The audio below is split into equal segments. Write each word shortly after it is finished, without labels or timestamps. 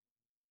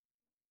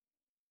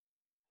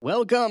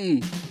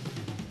Welcome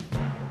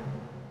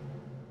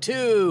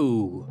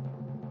to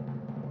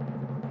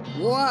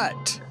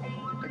What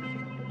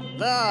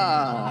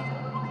the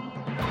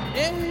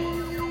If?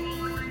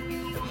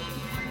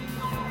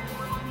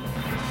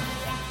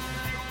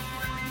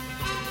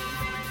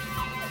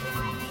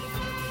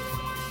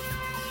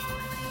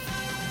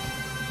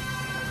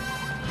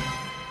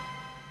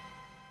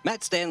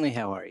 Matt Stanley,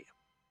 how are you?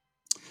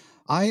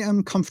 I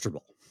am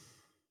comfortable.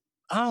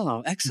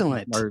 Oh,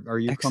 excellent. Are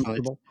you Excellent.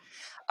 comfortable?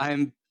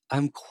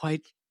 I'm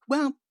quite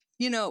well,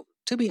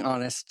 to be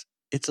honest,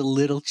 it's a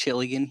little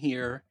chilly in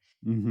here.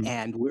 Mhm.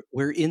 And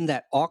we're in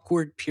that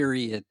awkward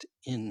period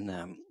in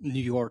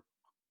New York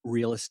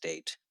real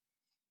estate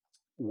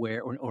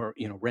where or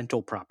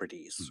rental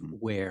properties Mhm.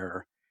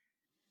 where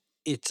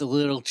it's a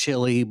little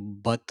chilly,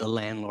 but the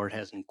landlord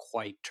hasn't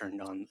quite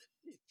turned on.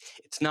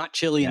 It's not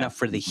chilly Yeah. enough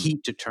for the Mhm.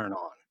 heat to turn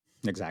on.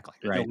 Exactly.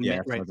 No, Right.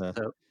 Yeah. right.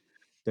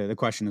 So the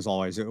question is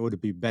always, would it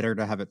be better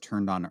to have it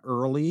turned on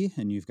early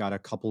and you've got a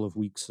couple of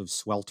weeks of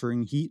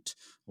sweltering heat,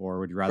 or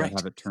would you rather Right.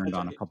 have it turned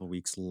on a couple of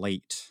weeks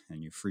late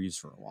and you freeze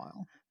for a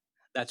while?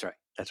 That's right.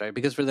 That's right.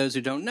 Because for those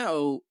who don't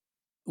know,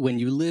 when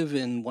you live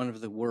in one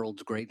of the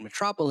world's great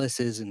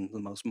metropolises in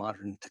the most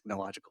modern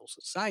technological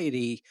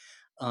society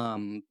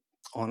on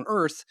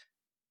Earth,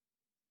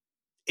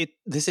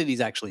 the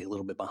city's actually a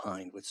little bit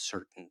behind with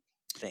certain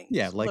things.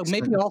 Yeah, like Although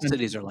maybe all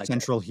cities are like that.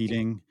 central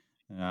heating,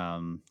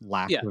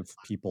 lack Yeah. of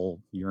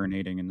people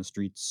urinating in the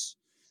streets,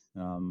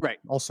 Right.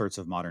 all sorts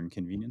of modern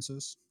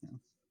conveniences.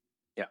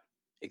 Yeah.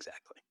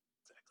 Exactly.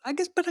 I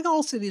guess, but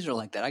all cities are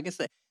like that. I guess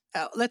that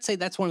let's say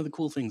that's one of the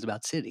cool things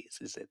about cities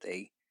is that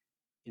they,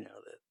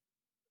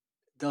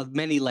 the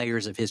many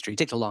layers of history. It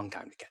takes a long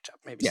time to catch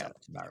up. Maybe Yeah, some.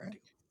 that's about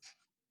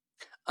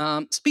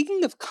right.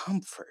 Speaking of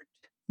comfort,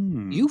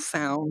 you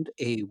found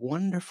a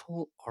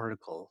wonderful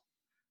article.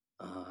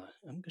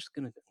 I'm just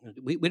gonna.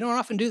 We don't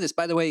often do this,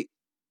 by the way.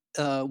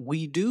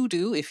 We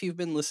do if you've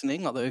been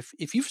listening. Although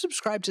if you've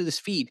subscribed to this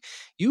feed,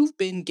 you've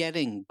been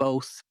getting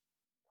both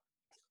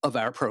of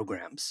our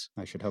programs.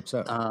 I should hope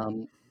so.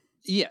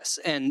 Yes,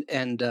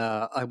 and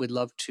I would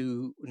love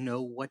to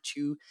know what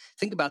you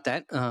think about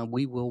that.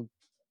 We will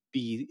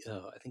be.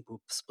 I think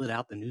we'll split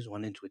out the news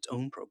one into its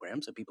own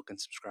program, so people can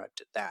subscribe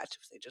to that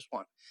if they just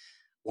want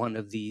one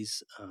of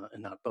these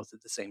and not both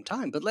at the same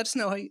time. But let us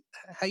know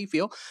how you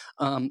feel.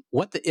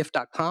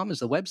 Whattheif.com is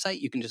the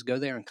website. You can just go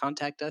there and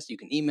contact us. You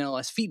can email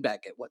us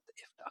feedback at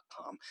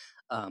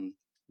whattheif.com.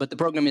 But the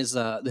program is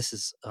this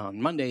is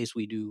on Mondays.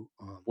 We do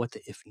What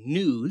the If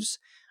News,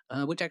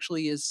 which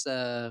actually is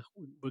we're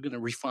going to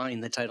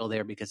refine the title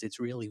there because it's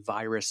really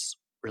virus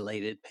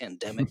related,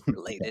 pandemic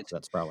related.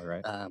 That's probably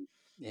right.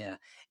 Yeah,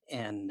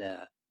 and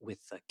with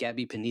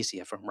Gabby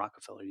Panisia from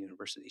Rockefeller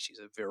University, she's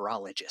a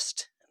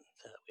virologist.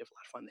 We have a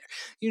lot of fun there.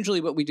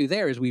 Usually what we do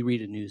there is we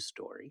read a news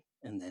story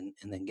and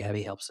then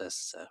Gabby helps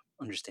us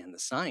understand the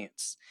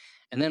science.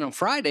 And then on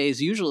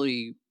Fridays,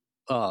 usually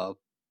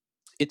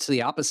it's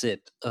the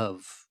opposite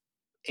of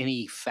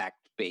any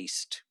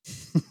fact-based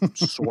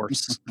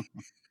source.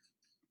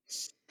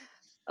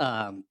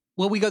 Well,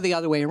 we go the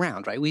other way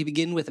around, right? We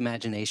begin with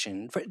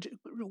imagination.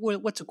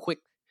 What's a quick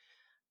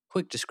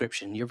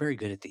description? You're very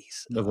good at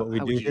these. Of what we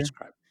How do would you here?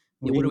 describe it?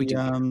 Yeah, what do we do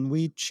here?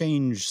 We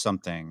change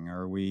something,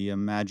 or we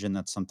imagine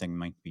that something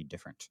might be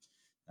different.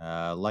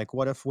 Like,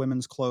 what if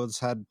women's clothes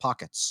had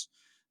pockets?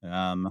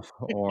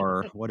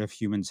 Or what if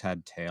humans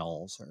had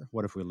tails? Or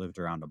what if we lived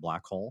around a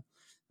black hole?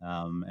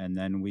 And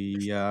then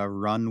we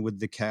run with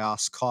the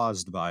chaos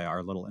caused by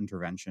our little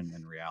intervention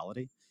in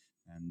reality.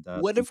 And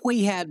What if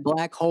we had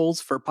black holes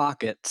for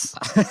pockets?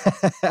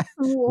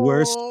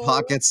 worst Whoa.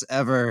 pockets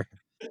ever.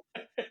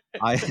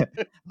 I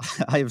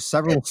have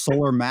several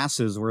solar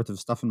masses worth of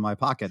stuff in my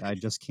pocket. I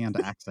just can't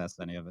access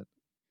any of it.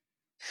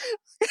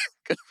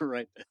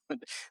 Right.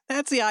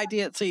 That's the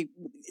idea. See,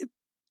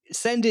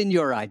 send in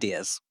your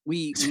ideas.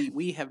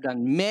 We have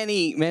done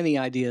many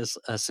ideas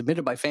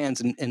submitted by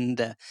fans,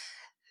 and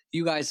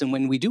you guys. And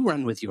when we do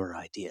run with your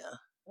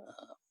idea,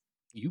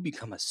 you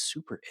become a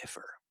super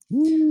iffer.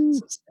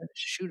 So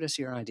shoot us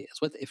your ideas.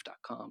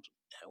 Whattheif.com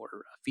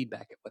or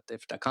feedback at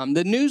whattheif.com.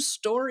 The news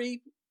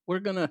story we're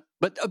gonna,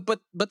 but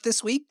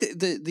this week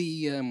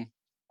the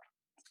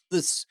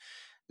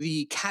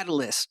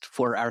catalyst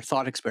for our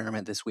thought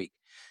experiment this week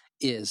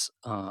is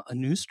a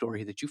news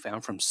story that you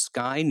found from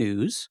Sky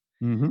News.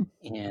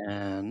 Mm-hmm.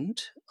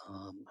 And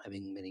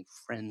having many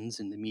friends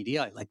in the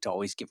media, I like to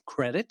always give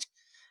credit.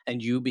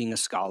 And you being a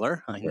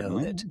scholar, I know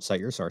that Cite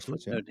your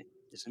sources. Yeah.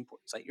 It's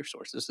important. Cite your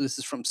sources. So this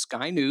is from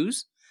Sky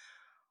News,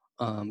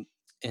 and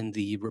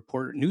the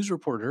news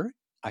reporter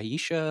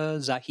Aisha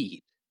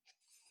Zahid,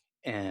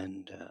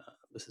 and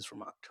this is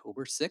from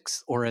October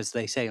 6th, or as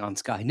they say on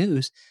Sky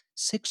News,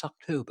 6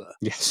 October.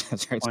 Yes,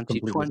 that's right.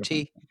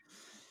 2020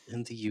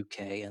 in the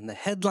UK. And the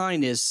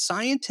headline is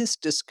Scientists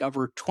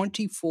Discover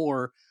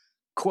 24,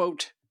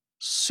 quote,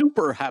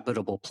 super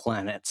habitable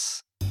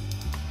planets.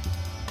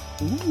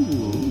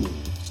 Ooh,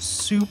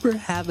 super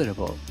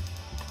habitable.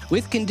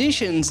 With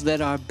conditions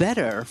that are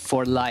better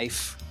for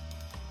life.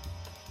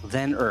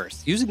 than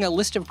Earth. Using a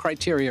list of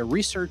criteria,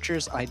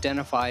 researchers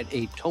identified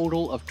a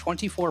total of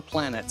 24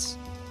 planets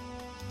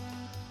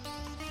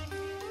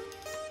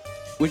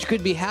which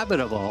could be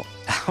habitable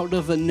out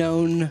of a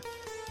known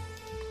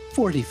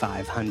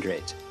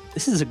 4,500.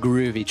 This is a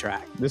groovy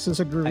track. This is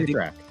a groovy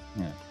track.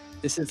 Yeah.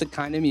 This is the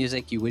kind of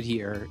music you would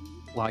hear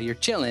while you're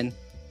chilling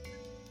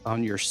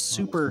on your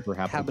super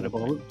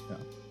habitable. Yeah.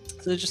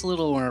 So just a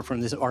little more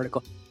from this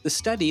article. The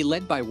study,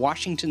 led by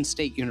Washington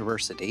State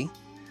University,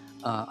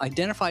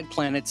 identified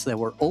planets that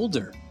were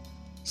older,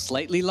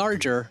 slightly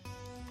larger,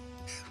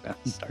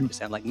 starting to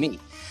sound like me,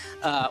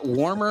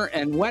 warmer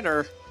and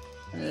wetter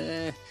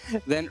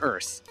than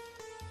Earth.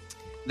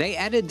 They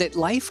added that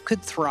life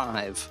could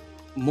thrive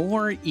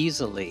more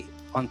easily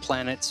on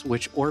planets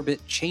which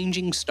orbit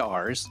changing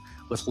stars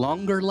with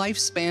longer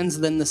lifespans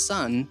than the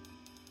sun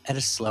at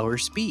a slower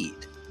speed.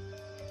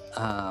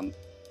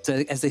 So,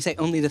 as they say,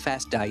 only the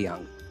fast die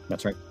young.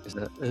 That's right. Is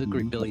a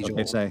Greek Billy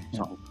Joel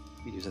song.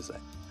 He uses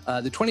that.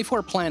 The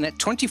 24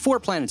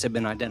 planets have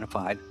been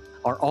identified,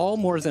 are all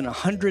more than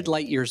 100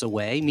 light years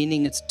away,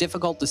 meaning it's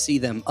difficult to see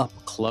them up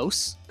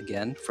close.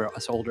 Again, for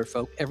us older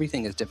folk,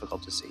 everything is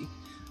difficult to see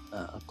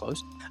up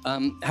close.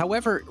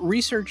 However,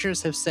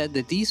 researchers have said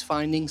that these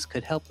findings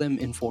could help them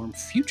inform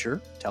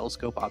future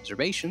telescope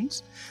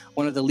observations.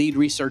 One of the lead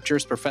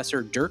researchers,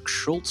 Professor Dirk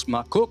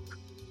Schultz-Makuk,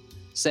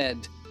 said,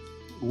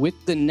 with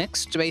the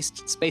next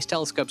space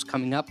telescopes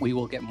coming up, we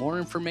will get more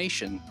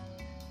information,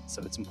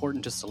 so it's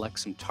important to select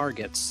some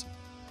targets.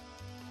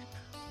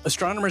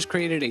 Astronomers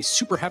created a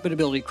super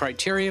habitability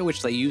criteria,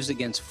 which they used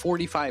against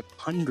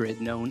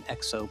 4,500 known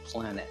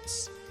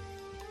exoplanets.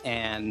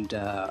 And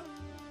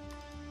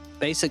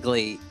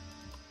basically,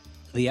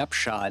 the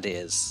upshot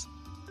is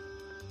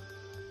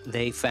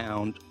they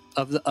found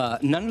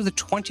none of the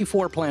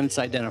 24 planets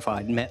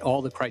identified met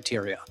all the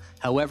criteria.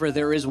 However,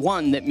 there is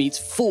one that meets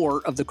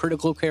 4 of the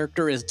critical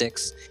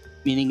characteristics,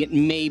 meaning it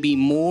may be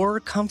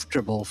more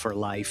comfortable for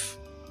life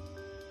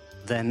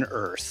than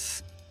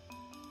Earth.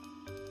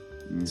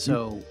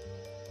 Mm-hmm.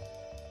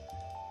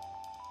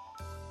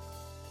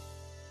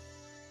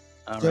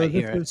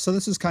 So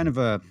this is kind of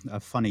a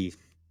funny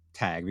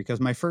tag, because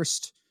my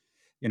first,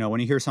 when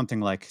you hear something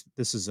like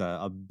this is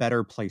a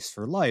better place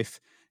for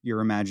life,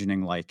 you're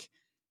imagining like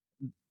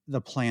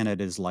the planet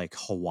is like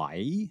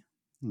Hawaii,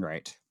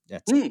 right?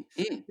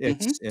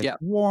 It's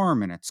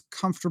warm and it's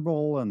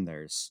comfortable, and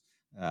there's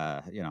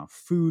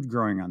food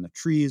growing on the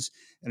trees.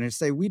 And I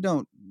say we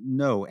don't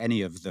know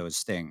any of those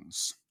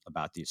things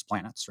about these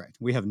planets, right?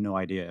 We have no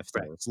idea if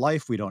there's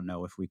life. We don't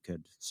know if we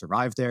could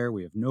survive there.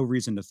 We have no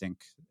reason to think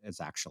it's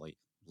actually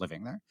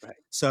living there. Right.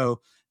 So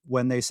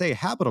when they say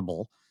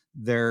habitable,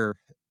 they're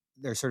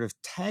sort of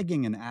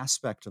tagging an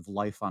aspect of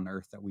life on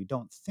Earth that we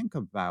don't think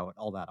about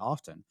all that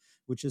often,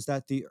 which is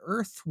that the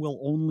Earth will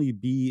only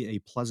be a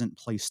pleasant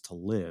place to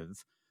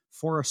live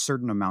for a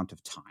certain amount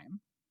of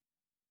time.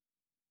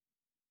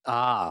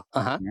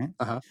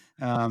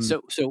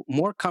 So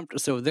more comfortable.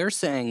 So they're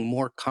saying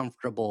more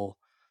comfortable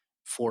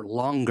for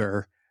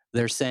longer.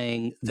 They're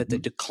saying that the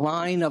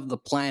decline of the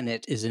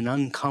planet is an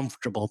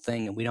uncomfortable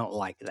thing, and we don't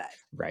like that.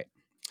 Right.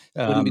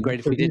 Wouldn't it be great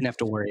if we didn't have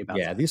to worry about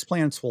that? Yeah, these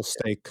planets will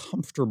stay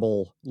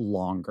comfortable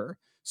longer.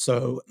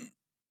 So,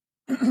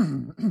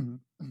 excuse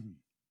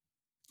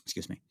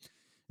me.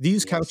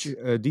 These planets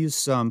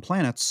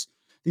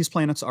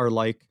are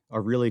like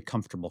a really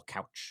comfortable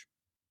couch.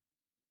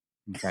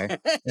 Okay.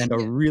 And a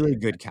really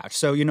good couch.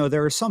 So,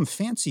 there are some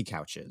fancy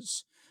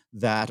couches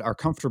that are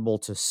comfortable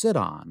to sit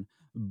on,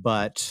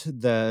 but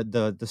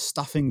the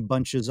stuffing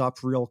bunches up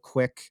real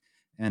quick.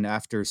 And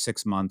after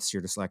 6 months,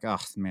 you're just like, oh,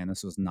 man,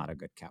 this was not a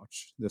good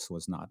couch. This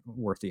was not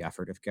worth the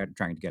effort of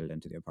trying to get it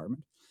into the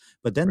apartment.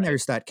 But then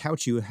there's that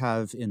couch you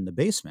have in the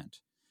basement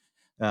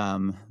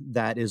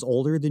that is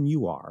older than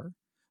you are,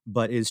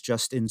 but is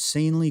just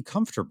insanely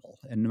comfortable.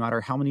 And no matter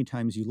how many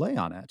times you lay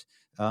on it,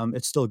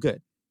 it's still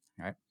good.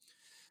 Right.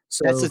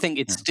 So that's the thing.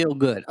 It's still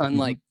good.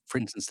 Unlike, for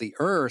instance, the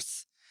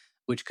Earth,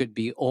 which could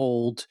be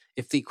old.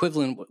 If the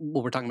equivalent,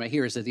 what we're talking about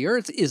here is that the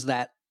Earth is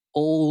that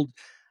old,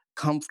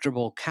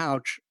 comfortable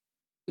couch.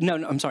 No,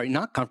 I'm sorry,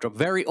 not comfortable.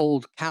 Very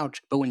old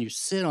couch, but when you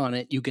sit on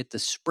it, you get the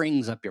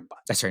springs up your butt.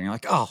 That's right. And you're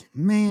like, oh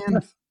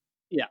man,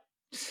 yeah,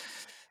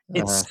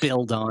 it's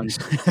spilled on.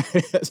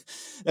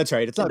 That's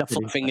right. It's not the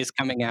fluffing is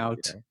coming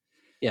out.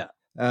 Yeah.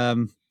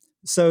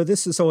 So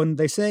when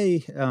they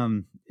say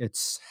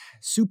it's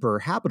super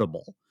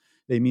habitable,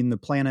 they mean the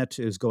planet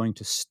is going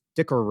to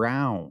stick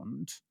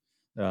around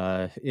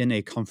in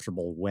a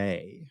comfortable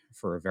way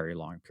for a very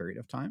long period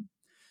of time.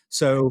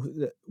 So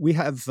we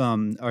have,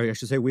 or I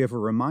should say, we have a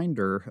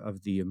reminder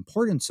of the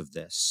importance of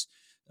this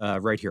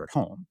right here at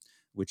home,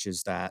 which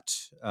is that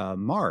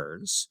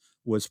Mars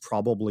was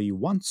probably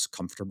once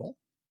comfortable,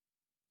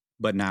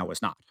 but now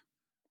is not.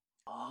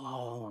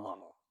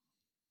 Oh.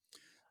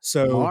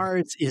 So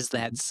Mars is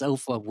that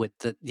sofa with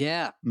the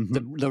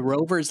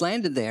rovers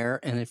landed there,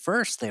 and at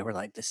first they were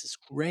like, this is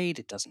great,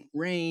 it doesn't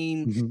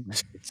rain,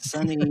 it's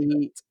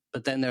sunny,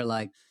 but then they're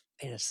like,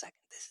 wait a second,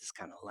 this is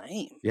kind of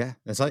lame. Yeah,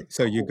 it's like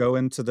so you Oh, go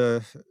into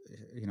the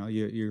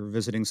you're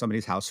visiting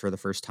somebody's house for the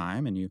first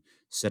time and you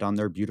sit on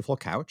their beautiful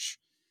couch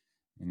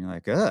and you're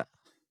like, "Ugh,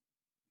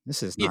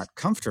 this is yes, not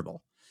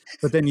comfortable."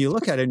 But then you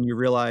look at it and you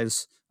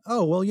realize,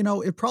 "Oh, well,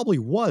 it probably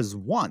was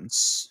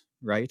once,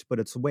 right? But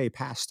it's way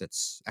past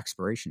its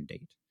expiration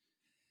date."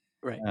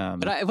 right.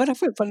 But Um, what I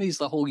find funny is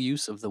the whole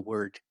use of the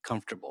word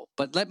comfortable.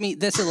 But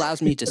this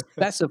allows me to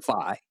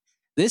specify.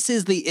 This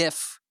is the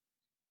if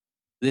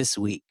this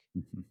week.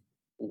 mhm.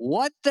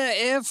 What the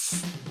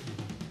if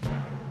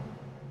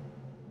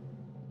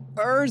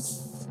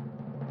Earth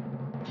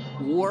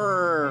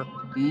were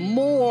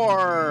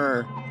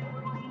more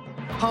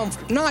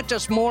not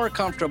just more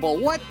comfortable.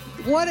 What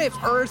if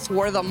Earth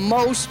were the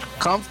most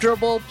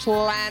comfortable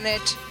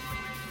planet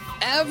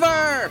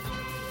ever?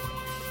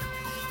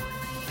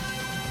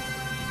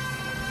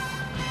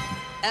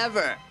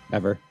 Ever.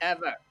 Ever.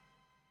 Ever.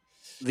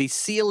 The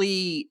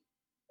Sealy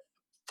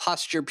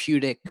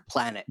Posturputic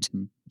planet.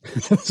 Mhm.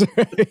 That's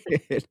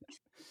right.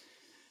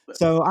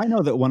 So I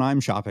know that when I'm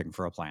shopping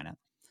for a planet,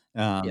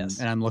 Yes.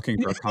 and I'm looking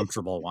for a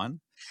comfortable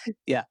one,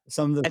 Yeah.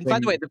 some of the And by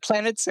the things way, the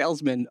planet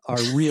salesmen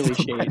are really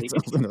Right, shady.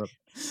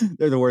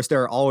 they're the worst.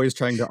 They're always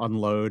trying to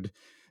unload,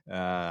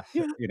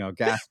 Yeah.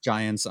 gas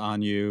giants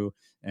on you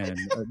and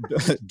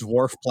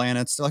dwarf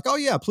planets. They're like, "Oh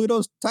yeah,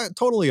 Pluto's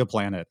totally a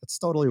planet. It's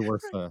totally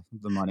worth Right.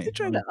 the money." They're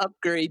trying to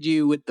upgrade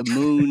you with the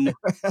moon.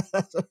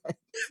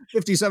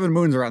 57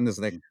 moons around this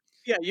thing.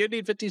 Yeah, you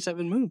need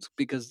 57 moons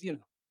because, yeah.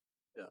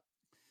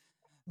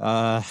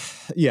 Uh,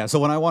 yeah. So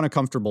when I want a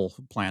comfortable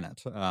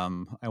planet,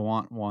 I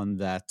want one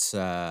that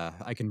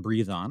I can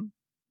breathe on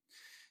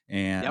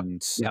Yep.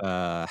 and Yep.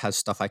 has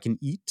stuff I can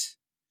eat,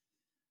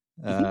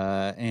 Mhm.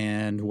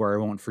 and where I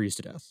won't freeze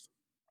to death.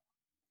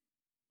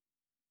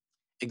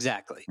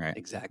 Exactly. Right.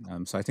 Exactly.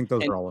 So I think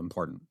those And are all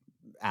important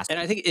and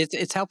I aspects. think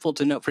it's helpful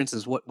to note, for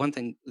instance, what one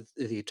thing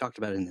that you talked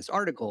about in this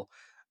article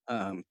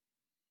um,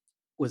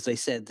 was they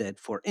said that,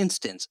 for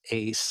instance,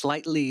 a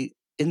slightly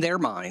in their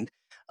mind,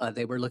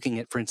 they were looking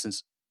at, for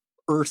instance,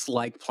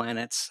 Earth-like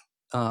planets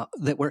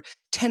that were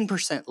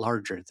 10%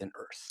 larger than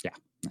Earth. Yeah,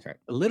 that's right.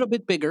 A little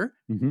bit bigger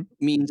Mhm.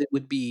 means it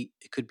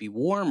could be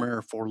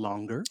warmer for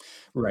longer,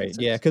 for Right,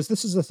 yeah, instance. because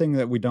this is the thing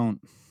that we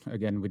don't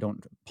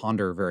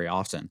ponder very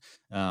often,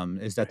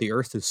 is that Right. the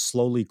Earth is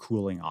slowly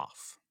cooling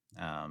off.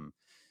 Um,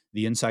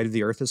 the inside of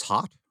the Earth is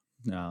hot,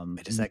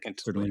 Wait a second.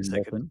 Wait certainly a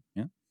second. molten,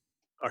 yeah.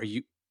 Are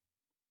you?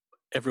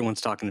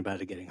 Everyone's talking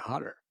about it getting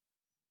hotter.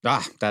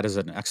 That is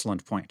an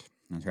excellent point.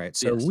 That's right.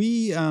 So Yes.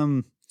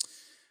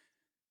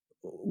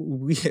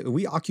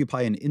 we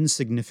occupy an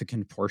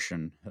insignificant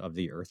portion of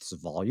the Earth's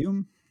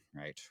volume,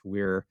 right?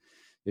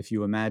 If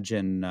you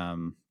imagine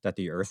that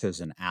the Earth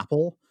is an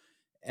apple,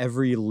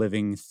 every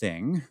living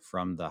thing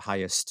from the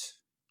highest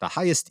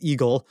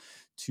eagle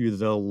to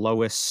the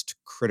lowest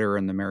critter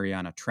in the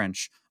Mariana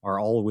Trench are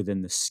all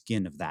within the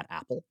skin of that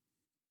apple.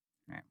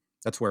 Right?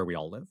 That's where we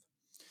all live,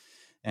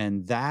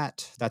 and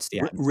that's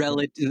the atmosphere,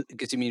 Relative,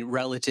 because you mean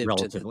relative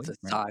to relatively, the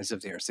right? size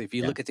of the Earth. So if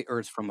you Yeah. look at the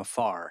Earth from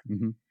afar,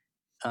 hmm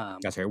um,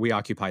 That's right. We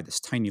occupy this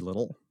tiny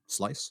little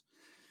slice,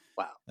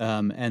 wow.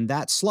 and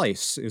that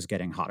slice is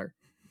getting hotter,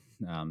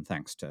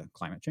 thanks to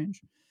climate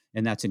change,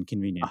 and that's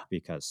inconvenient Ah,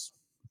 because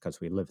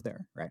we live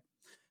there, right?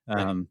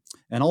 right. Um,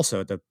 and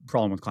also, the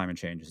problem with climate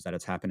change is that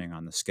it's happening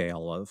on the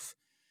scale of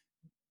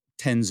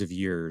tens of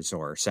years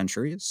or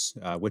centuries,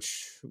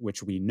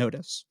 which we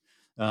notice.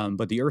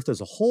 But the Earth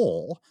as a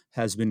whole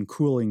has been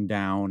cooling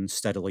down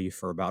steadily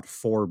for about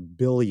 4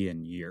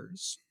 billion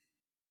years.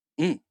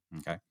 Mm.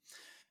 Okay.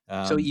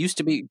 So it Um, used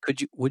to be.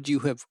 Would you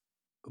have?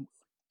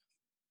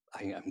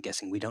 I'm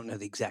guessing we don't know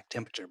the exact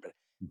temperature, but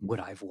mhm. would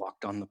I have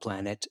walked on the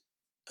planet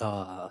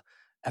uh,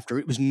 after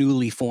it was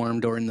newly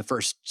formed, or in the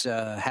first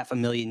half a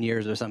million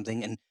years or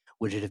something? And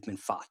would it have been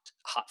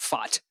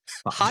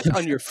hot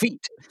on your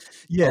feet,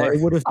 Yeah, or it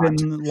would have hot?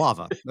 been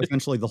lava.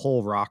 Essentially, the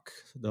whole rock,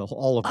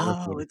 all of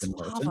Earth would Oh, have it's been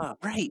molten lava,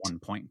 at right? one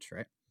point,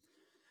 right?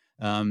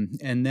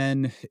 And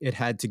then it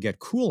had to get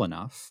cool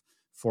enough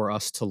for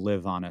us to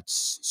live on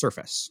its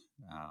surface,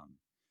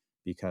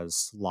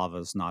 because lava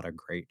is not a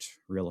great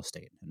real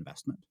estate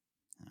investment.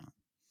 Uh,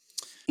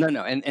 No,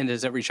 no, and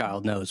as every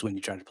child knows, when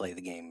you try to play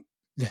the game,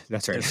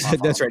 that's right. there's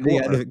lava That's on the right.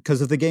 Yeah, floor.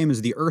 because if the game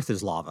is the Earth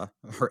is lava,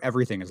 or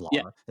everything is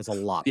Yeah, lava, it's a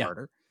lot yeah.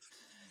 harder.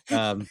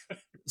 Um,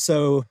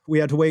 so we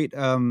had to wait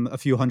a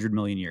few 100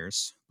 million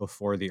years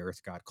before the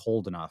Earth got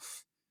cold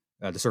enough,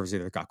 the surface of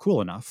the Earth got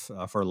cool enough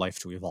for life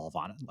to evolve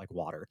on it, like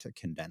water to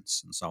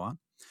condense and so on.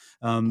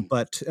 Mm.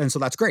 And so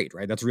that's great,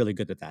 right? That's really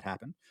good that that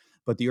happened.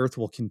 But the Earth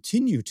will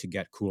continue to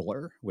get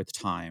cooler with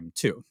time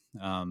too.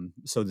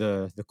 So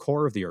the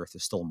core of the Earth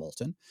is still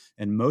molten,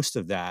 and most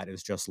of that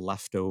is just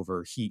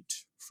leftover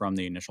heat from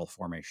the initial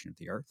formation of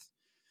the Earth.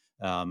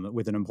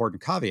 With an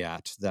important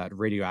caveat that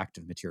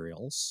radioactive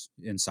materials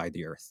inside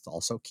the Earth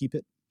also keep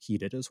it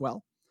heated as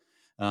well.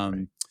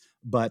 Right. Um,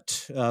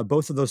 but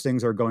both of those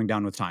things are going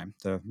down with time.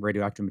 The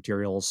radioactive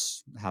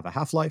materials have a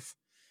half life,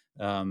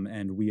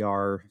 and we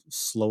are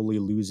slowly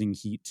losing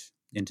heat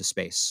into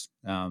space.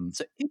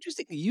 So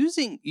interesting.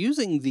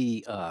 Using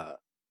the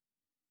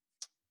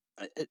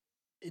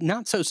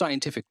not so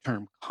scientific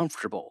term,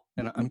 comfortable.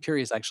 And Mhm. I'm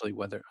curious actually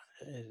whether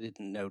I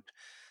didn't note,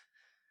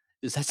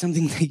 is that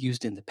something they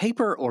used in the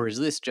paper or is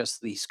this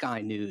just the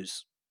Sky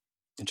News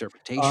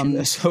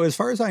interpretation? So as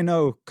far as I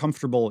know,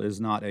 comfortable is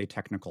not a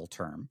technical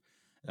term,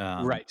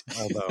 Right.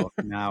 although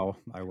now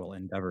I will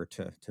endeavor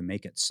to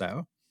make it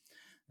so.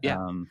 Yeah.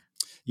 Um,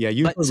 yeah, But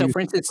usually we so use for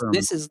the instance, term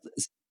this is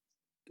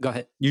go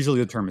ahead. usually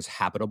the term is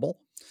habitable.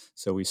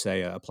 So we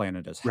say a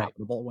planet is Right.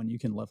 habitable when you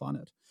can live on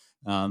it.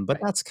 But Right.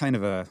 that's kind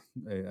of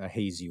a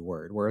hazy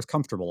word, whereas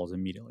comfortable is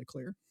immediately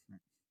clear.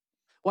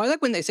 Well, I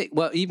like when they say,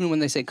 well, even when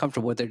they say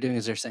comfortable, what they're doing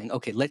is they're saying,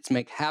 okay, let's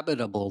make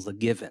habitable the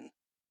given.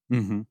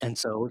 Mhm. And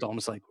so it's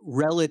almost like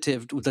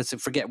relative to, let's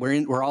forget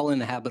we're all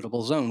in a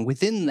habitable zone.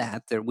 Within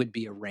that, there would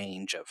be a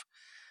range of,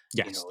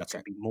 Yes, it that's could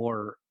right. be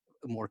more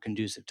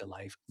conducive to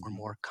life or Mhm.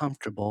 more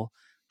comfortable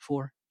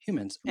for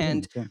humans. For And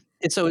humans, yeah.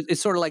 it's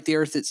sort of like the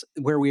Earth. It's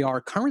where we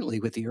are currently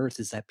with the Earth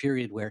is that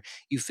period where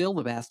you fill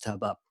the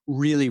bathtub up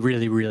really,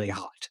 really, really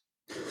hot,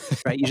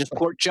 right? You just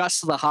pour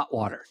just the hot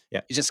water.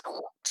 Yeah. It's just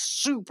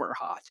super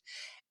hot,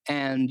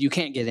 and you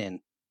can't get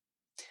in.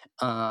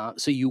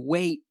 So you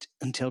wait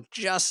until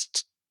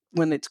just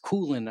when it's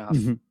cool enough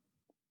Mhm.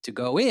 to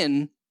go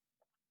in.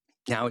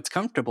 Now it's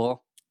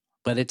comfortable,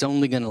 but it's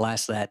only going to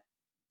last that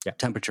Yeah.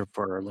 temperature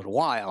for a little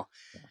while.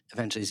 Yeah.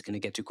 Eventually, it's going to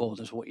get too cold.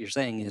 And so what you're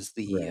saying is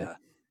Right.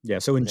 Yeah,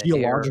 so in the air,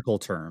 geological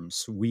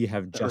terms, we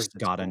have the Earth just is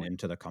gotten cooling.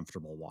 into the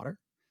comfortable water.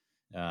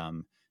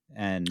 Um,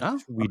 and Oh,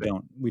 we okay,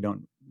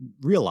 don't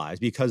realize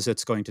because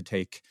it's going to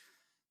take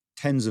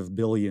tens of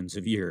billions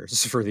of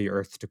years for the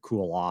Earth to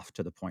cool off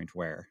to the point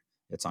where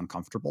it's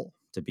uncomfortable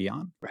to be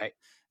on. right.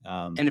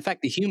 Um, And in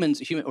fact, the human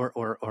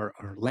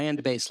or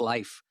land-based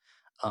life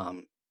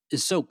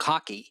is so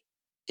cocky,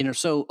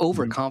 so mhm.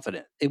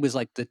 overconfident. It was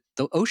like the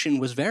ocean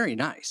was very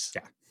nice,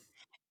 Yeah.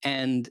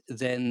 and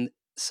then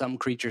some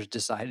creatures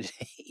decided,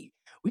 hey,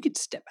 we could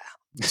step out.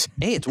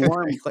 Hey, it's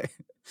warm. Exactly.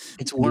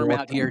 It's Do warm all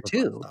out kinds here of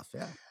fun too. stuff,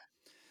 yeah.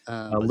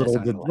 But that's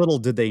not going to last. Little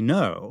did they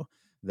know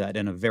that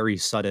in a very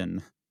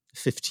sudden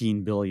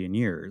 15 billion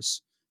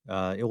years,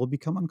 it will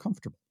become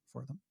uncomfortable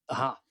for them.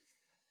 Aha.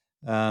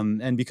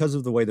 And because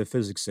of the way the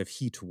physics of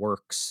heat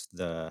works,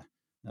 the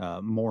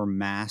more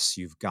mass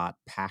you've got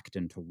packed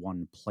into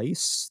one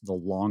place, the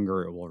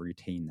longer it will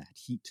retain that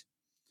heat.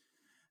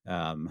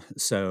 One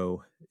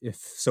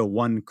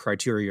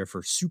criteria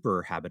for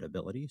super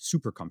habitability,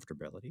 super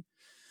comfortability,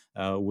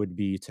 would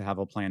be to have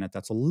a planet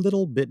that's a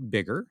little bit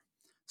bigger,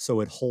 so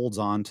it holds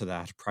on to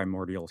that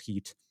primordial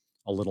heat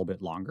a little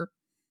bit longer.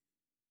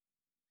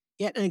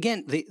 Yeah, and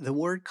again, the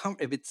word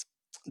if it's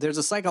there's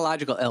a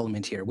psychological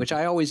element here, which Mhm.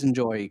 I always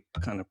enjoy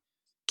kind of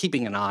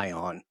keeping an eye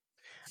on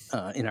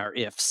in our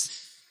ifs,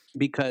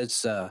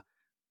 because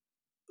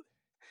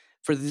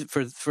for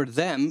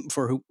them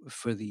for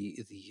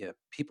the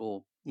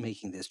people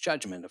making this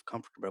judgment of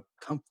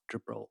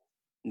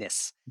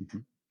comfortableness,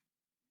 Mhm.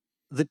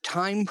 the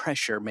time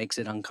pressure makes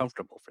it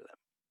uncomfortable for them.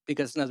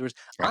 Because in other words,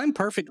 Right. I'm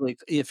perfectly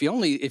if you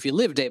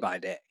live day by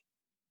day,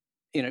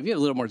 if you have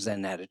a little more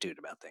zen attitude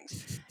about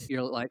things,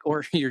 you're like,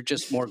 or you're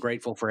just more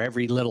grateful for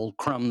every little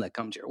crumb that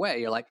comes your way.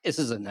 You're like, this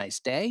is a nice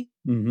day.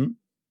 Mhm.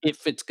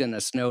 If it's going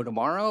to snow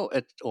tomorrow,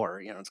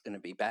 or it's going to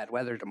be bad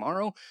weather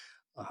tomorrow,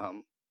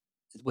 um,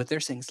 what they're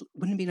saying is,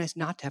 wouldn't it be nice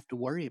not to have to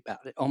worry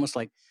about it? Almost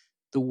like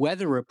the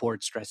weather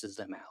report stresses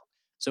them out.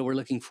 So we're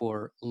looking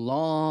for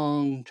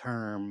long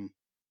term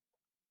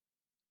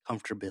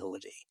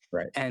comfortability.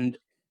 Right. And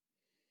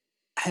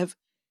have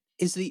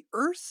is the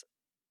Earth?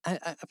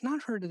 I've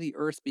not heard of the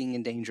Earth being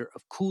in danger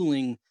of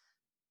cooling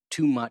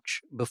too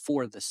much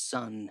before the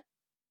sun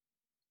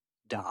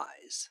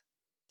dies.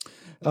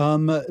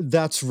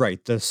 That's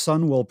right. The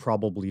sun will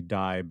probably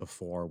die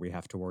before we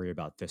have to worry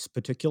about this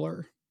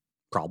particular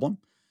problem.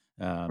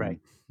 Right.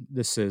 Um,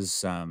 this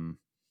is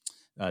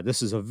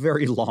this is a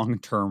very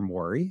long-term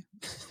worry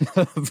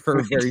for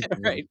a very Right.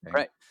 specific thing.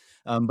 Right.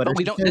 But I But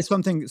we should don't. say That's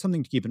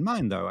something to keep in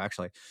mind, though.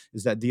 Actually,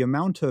 is that the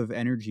amount of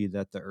energy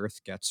that the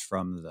Earth gets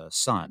from the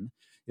sun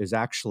is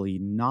actually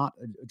not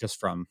just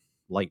from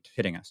light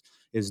hitting us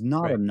is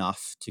not right.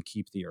 enough to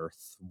keep the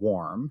Earth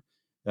warm,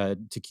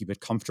 to keep it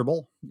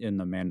comfortable in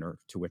the manner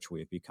to which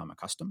we've become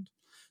accustomed.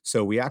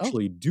 So we Oh,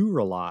 actually do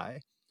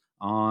rely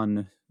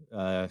on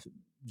uh,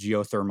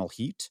 geothermal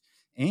heat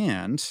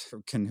and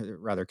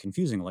rather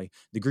confusingly,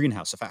 the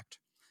greenhouse effect.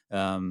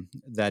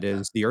 That yeah.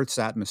 is, the Earth's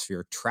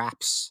atmosphere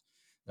traps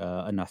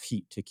enough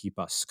heat to keep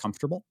us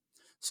comfortable.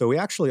 So we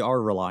actually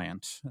are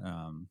reliant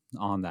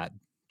on that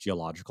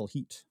geological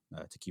heat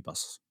to keep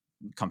us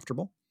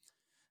comfortable.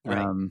 Right.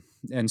 Um,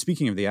 and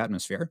speaking of the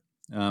atmosphere,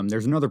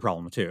 there's another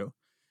problem too,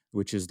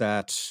 which is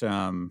that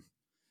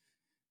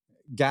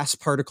gas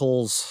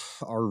particles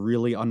are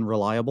really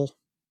unreliable.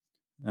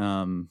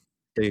 Um,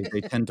 they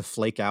tend to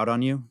flake out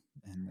on you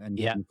and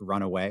Yeah. tend to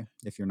run away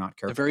if you're not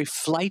They're careful. very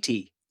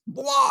flighty.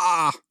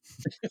 Blah!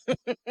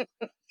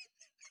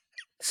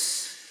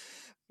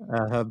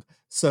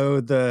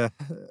 So the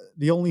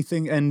only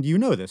thing, and you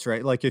know this,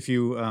 right? Like if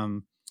you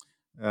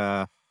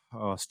uh, I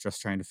was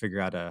just trying to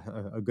figure out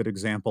a good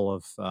example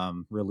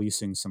of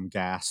releasing some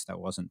gas that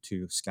wasn't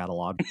too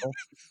scatological.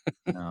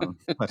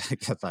 But I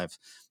guess I've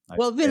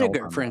Well, failed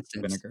vinegar, on for that.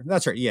 instance. Vinegar.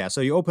 That's right. Yeah.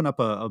 So you open up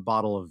a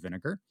bottle of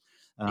vinegar,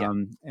 Yeah.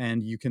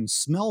 and you can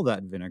smell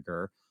that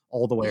vinegar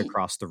all the way Mm,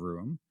 across the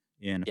room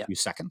in a yeah. few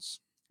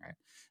seconds. Right.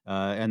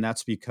 And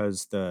that's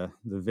because the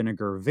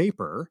vinegar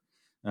vapor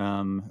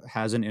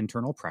has an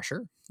internal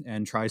pressure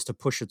and tries to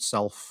push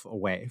itself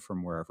away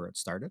from wherever it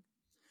started.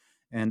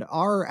 And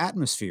our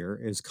atmosphere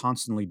is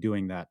constantly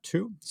doing that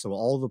too. So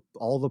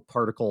all the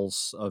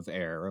particles of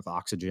air, of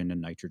oxygen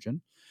and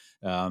nitrogen,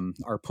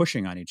 are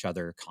pushing on each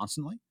other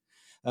constantly.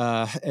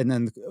 And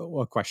then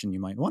a question you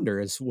might wonder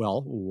is,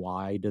 well,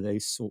 why do they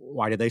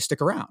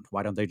stick around?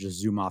 Why don't they just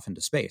zoom off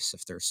into space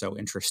if they're so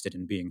interested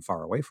in being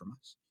far away from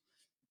us?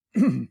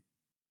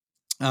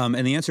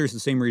 And the answer is the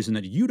same reason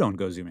that you don't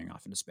go zooming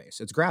off into space.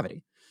 It's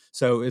gravity.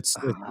 So it's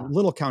a Ah,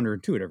 little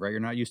counterintuitive, right? You're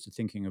not used to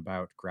thinking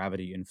about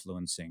gravity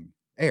influencing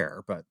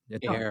air, but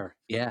it does. air.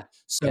 Yeah.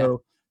 Yeah.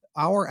 So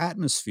our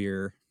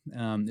atmosphere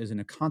is in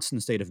a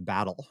constant state of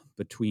battle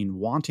between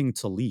wanting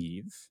to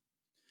leave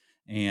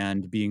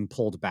and being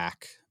pulled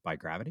back by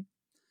gravity.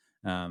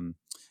 Um,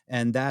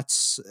 and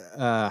that's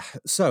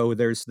so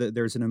there's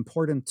an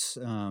important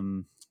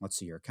let's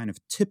see here, kind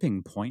of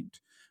tipping point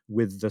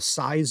with the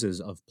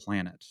sizes of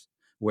planet,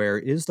 where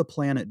is the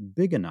planet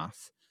big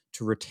enough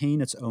to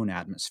retain its own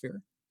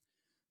atmosphere?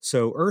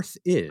 So Earth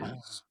Ah,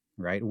 is,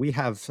 right? We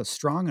have a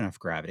strong enough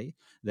gravity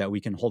that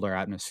we can hold our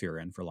atmosphere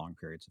in for long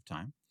periods of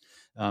time,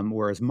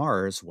 whereas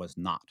Mars was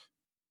not.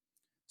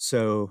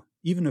 So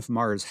even if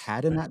Mars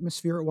had an right.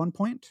 atmosphere at one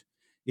point,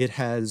 it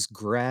has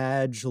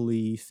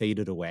gradually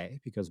faded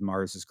away because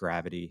Mars's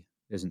gravity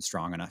isn't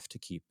strong enough to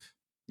keep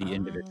the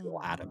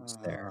individual atoms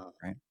there, Ah.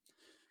 right?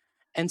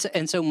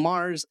 And so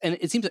Mars, and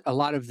it seems like a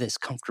lot of this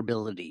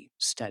comfortability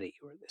study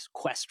or this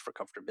quest for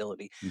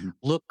comfortability Mhm,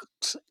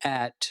 looks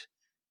at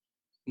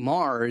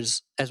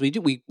Mars as we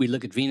do. We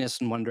look at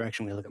Venus in one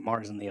direction, we look at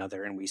Mars in the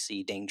other, and we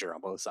see danger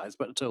on both sides.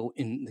 But so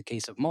in the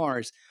case of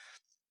Mars,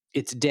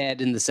 it's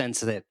dead in the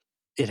sense that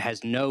it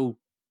has no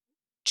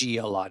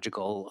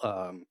geological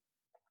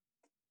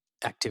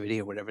activity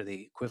or whatever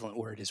the equivalent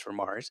word is for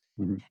Mars,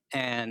 mhm,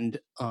 and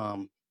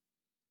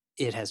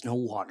it has no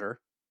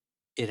water.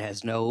 It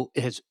has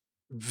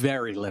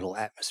very little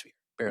atmosphere,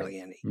 right. barely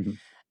any, Mhm.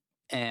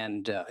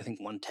 and I think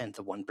 1/10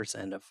 of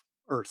 1% of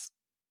Earth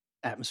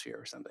atmosphere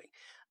or something.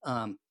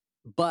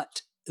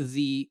 But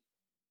the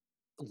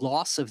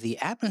loss of the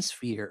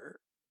atmosphere,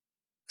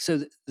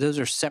 so those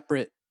are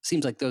separate.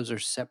 Seems like those are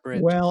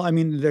separate. Well, I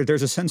mean,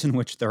 there's a sense in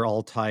which they're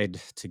all tied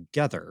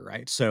together,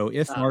 right? So Uh, uh,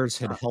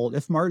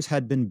 If Mars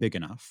had been big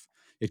enough,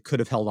 it could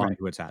have held on right.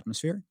 to its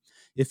atmosphere.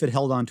 If it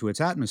held on to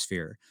its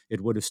atmosphere,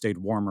 it would have stayed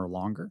warmer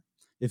longer.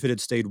 If it had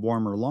stayed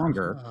warmer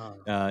longer,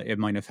 Uh, it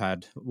might have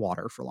had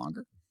water for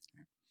longer.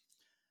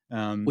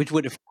 Um, which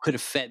would have could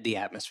have fed the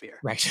atmosphere.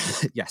 right.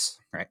 Yes.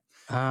 Right.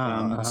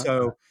 Uh,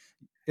 So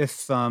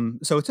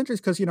so it's interesting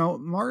because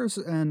Mars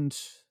and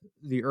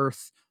the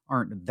Earth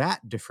aren't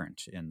that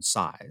different in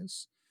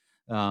size,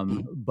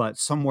 mhm. but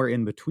somewhere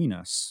in between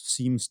us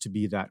seems to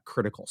be that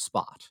critical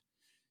spot.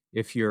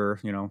 If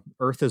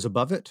Earth is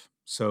above it,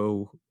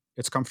 so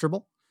it's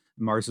comfortable.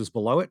 Mars is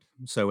below it,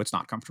 so it's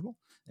not comfortable,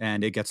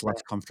 and it gets less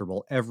Right,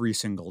 comfortable every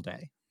single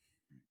day.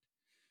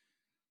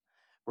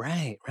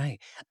 right,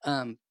 right.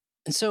 Um,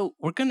 and so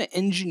we're going to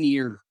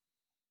engineer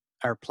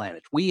our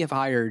planet. We have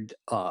hired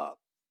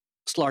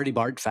Slarty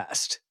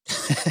Bartfast,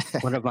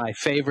 one of my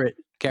favorite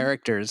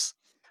characters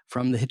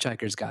from The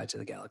Hitchhiker's Guide to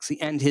the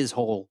Galaxy, and his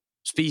whole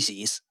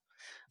species,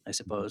 I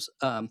suppose,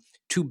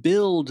 to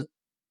build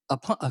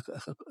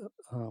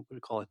what do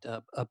you call it?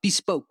 A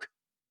bespoke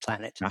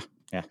planet, Ah,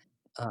 yeah.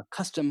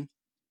 custom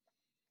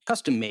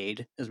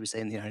made, as we say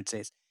in the United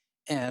States.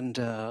 And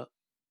so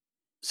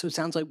it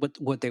sounds like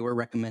what they were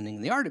recommending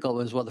in the article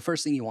was, well, the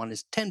first thing you want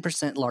is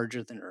 10%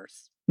 larger than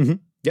Earth.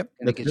 Yep,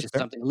 And it gives that's you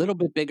fair. something a little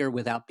bit bigger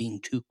without being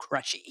too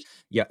crushy.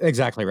 Yeah,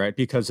 exactly right.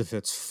 Because if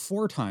it's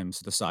 4 times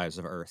the size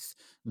of Earth,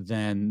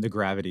 then the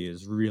gravity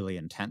is really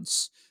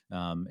intense,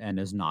 and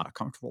is not a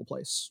comfortable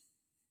place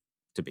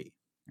to be.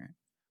 Right.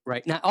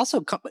 Right. Now,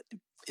 also,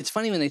 it's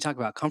funny when they talk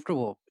about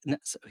comfortable.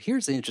 So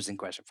here's the interesting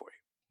question for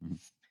Mhm.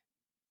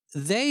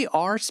 you. They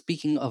are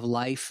speaking of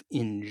life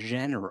in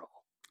general.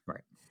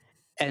 Right.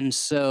 And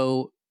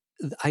so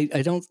I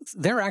don't,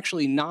 they're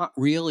actually not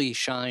really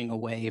shying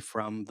away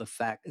from the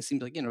fact, it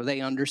seems like,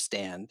 they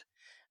understand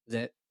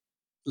that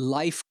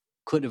life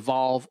could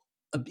evolve.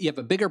 You have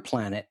a bigger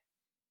planet,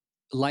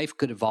 life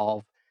could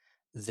evolve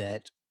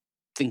that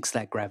thinks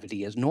that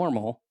gravity is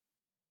normal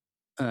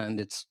and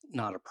it's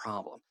not a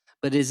problem.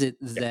 But is it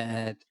Yeah.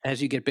 that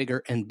as you get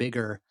bigger and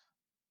bigger,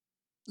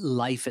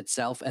 life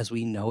itself as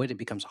we know it, it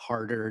becomes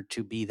harder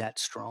to be that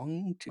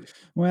strong to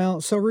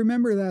Well, so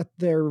remember that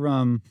they're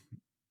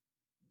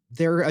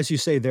as you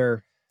say,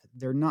 they're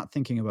not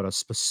thinking about a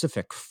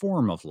specific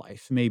form of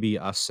life, maybe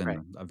us right.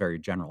 in a very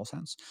general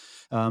sense.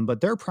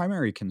 But their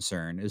primary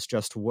concern is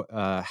just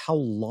how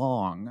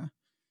long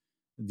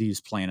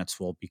these planets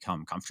will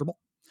become comfortable.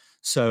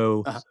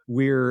 So Uh-huh.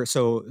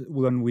 so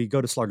when we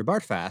go to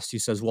Slartibartfast, he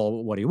says,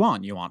 "Well, what do you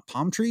want? You want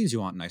palm trees?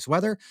 You want nice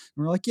weather?"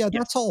 And we're like, "Yeah,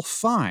 that's Yes. all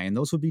fine.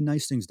 Those would be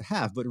nice things to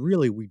have, but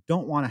really, we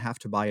don't want to have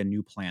to buy a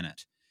new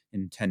planet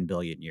in 10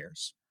 billion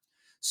years.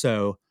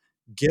 So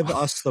give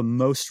us the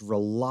most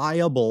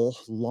reliable,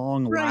 Right.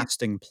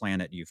 long-lasting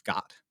planet you've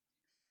got."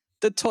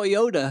 The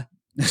Toyota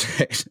That's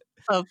right.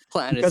 of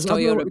planets,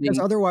 Toyota Because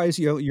being otherwise,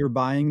 you're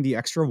buying the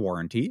extra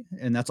warranty,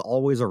 and that's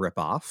always a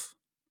ripoff.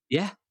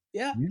 yeah,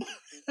 yeah. Yeah.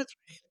 That's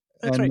right.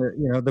 That's And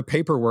right. the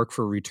paperwork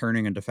for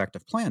returning a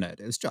defective planet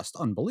is just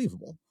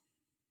unbelievable.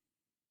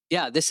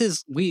 Yeah, this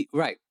is we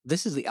right.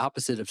 This is the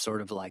opposite of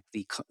sort of like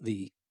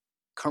the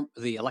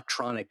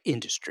electronic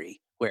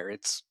industry where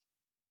it's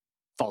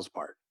falls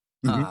apart.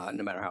 Mhm.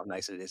 No matter how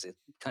nice it is, it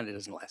kind of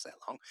doesn't last that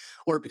long,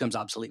 or it becomes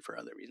obsolete for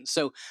other reasons.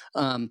 So,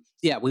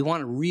 yeah, we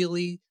want to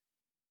really.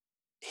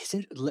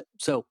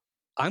 So,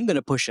 I'm going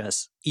to push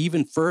us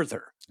even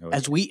further Oh,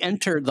 as we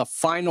enter the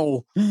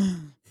final yeah.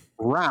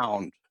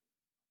 round.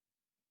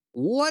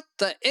 What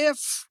the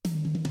if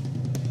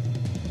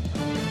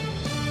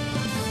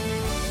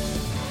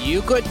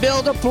you could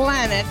build a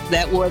planet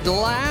that would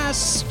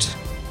last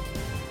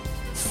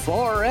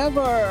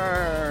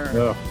forever?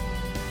 Ugh.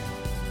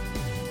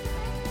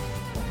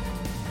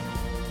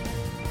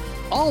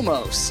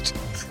 Almost.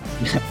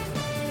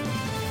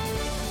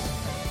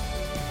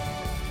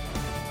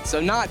 So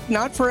not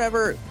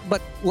forever,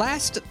 but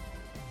last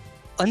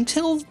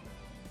until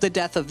the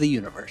death of the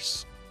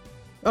universe.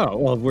 Oh,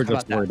 well, we're How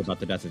just about that? worried about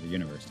the death of the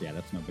universe. Yeah,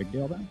 that's no big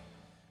deal then.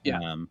 Yeah,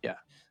 Um, yeah.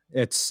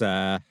 it's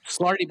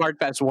Slarty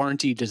Bartfast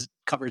warranty just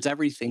covers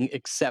everything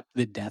except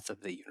the death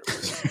of the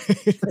universe.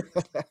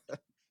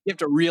 You have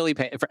to really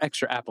pay for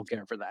extra Apple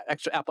Care for that.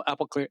 Extra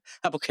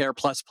Apple Care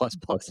plus plus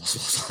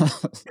plus.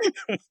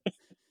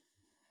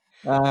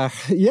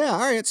 Yeah, all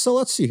right. So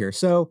let's see here.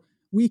 So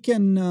we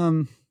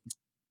can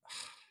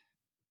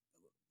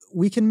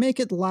we can make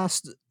it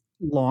last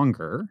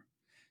longer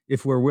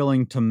if we're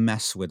willing to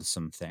mess with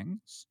some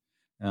things.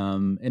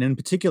 And in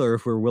particular,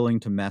 if we're willing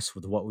to mess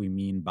with what we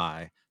mean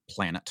by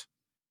planet.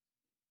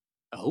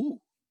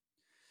 Oh,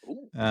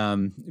 ooh.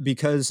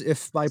 Because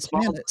if by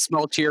planet,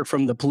 Small cheer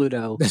from the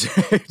Pluto that's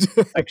right.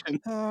 section.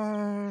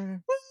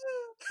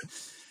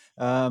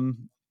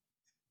 um,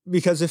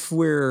 because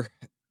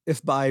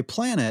if by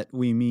planet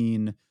we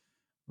mean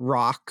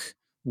rock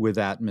with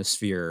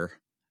atmosphere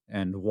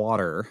and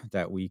water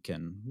that we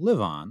can live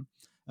on,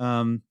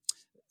 um,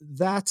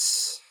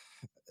 that's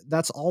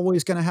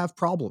always going to have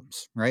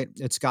problems, right?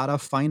 It's got a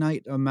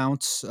finite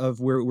amount of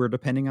we're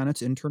depending on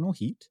its internal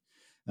heat,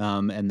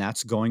 and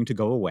that's going to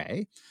go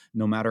away,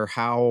 no matter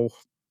how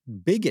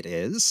big it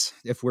is.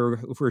 If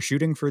we're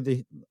shooting for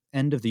the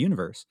end of the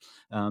universe,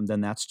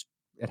 then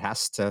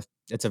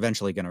it's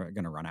eventually going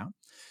to run out.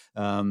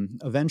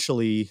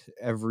 Eventually,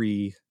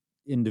 every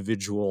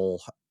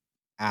individual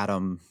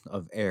atom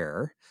of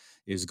air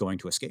is going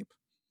to escape.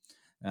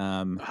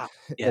 Um, Wow.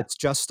 Yeah. it's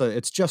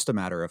just a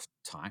matter of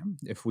time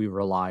if we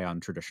rely on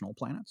traditional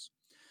planets.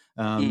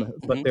 But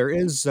Mm-hmm.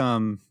 there's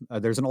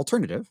an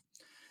alternative,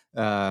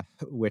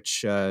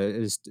 which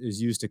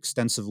is used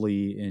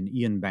extensively in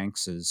Ian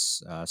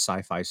Banks's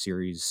sci-fi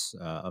series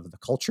of The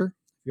Culture.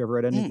 Have you ever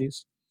read any of Mm.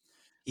 these?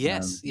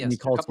 Yes, And he yes. A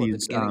calls couple of the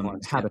these beginning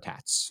ones. Yeah.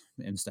 habitats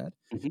instead.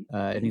 Hmm.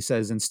 And Hmm. he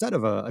says, instead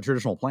of a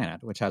traditional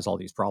planet, which has all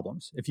these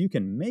problems, if you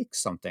can make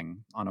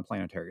something on a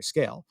planetary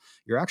scale,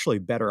 you're actually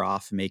better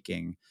off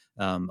making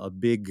a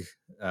big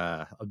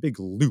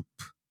loop,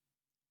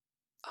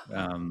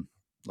 Ah, um,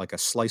 like a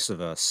slice of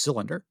a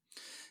cylinder,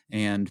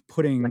 and like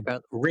putting a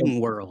a, ring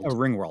a world.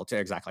 ring world. Yeah,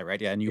 exactly right.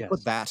 Yeah, and you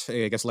put Yes. that.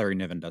 I guess Larry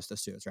Niven does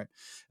this too. That's right.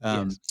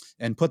 Um, Yes.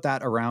 and put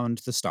that around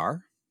the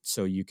star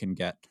so you can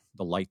get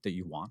the light that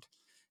you want,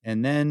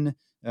 and then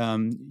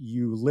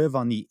you live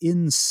on the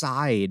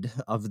inside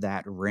of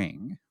that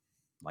ring,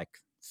 like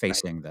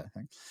Right. facing the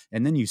thing,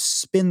 and then you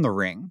spin the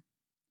ring,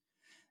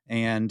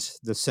 and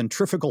the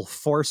centrifugal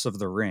force of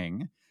the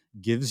ring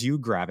gives you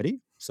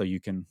gravity, so you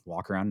can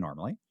walk around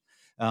normally,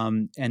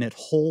 and it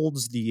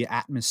holds the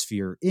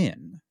atmosphere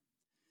in,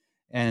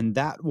 and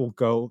that will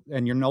go,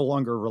 and you're no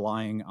longer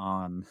relying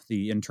on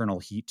the internal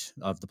heat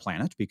of the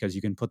planet because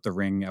you can put the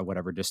ring at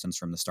whatever distance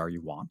from the star you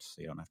want,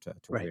 so you don't have to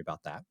worry Right.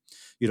 about that.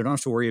 You don't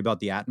have to worry about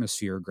the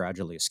atmosphere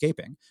gradually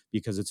escaping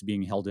because it's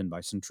being held in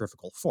by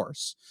centrifugal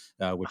force,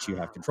 which you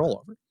have Ah, control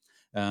over.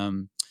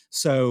 um,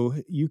 so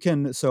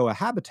a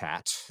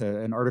habitat,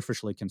 an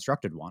artificially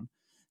constructed one,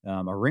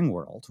 a ring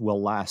world,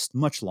 will last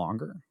much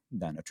longer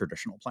than a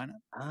traditional planet.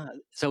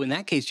 so in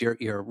that case,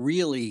 you're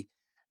really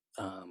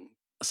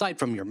aside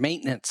from your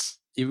maintenance,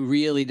 you're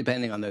really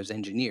depending on those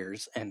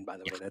engineers. And by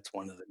the way, that's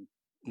one of the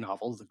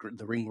novels,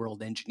 the Ring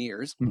World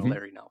Engineers, one of Hmm.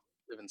 Larry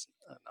Niven's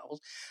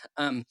novels.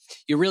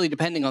 You're really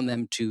depending on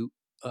them to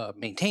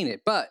maintain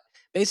it, but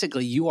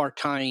basically, you are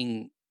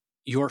tying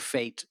your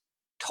fate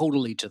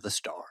totally to the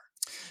star,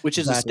 which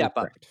is a That is step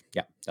up. correct.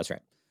 Yeah, that's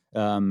right.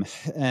 Um,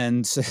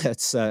 and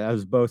it's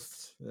as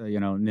both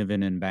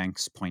Niven and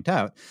Banks point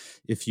out,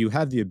 if you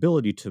have the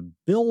ability to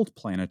build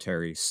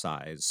planetary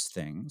size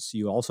things,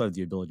 you also have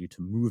the ability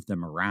to move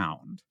them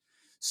around.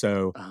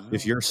 So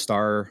if your Oh.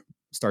 star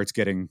starts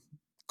getting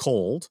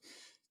cold,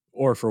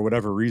 or for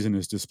whatever reason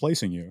is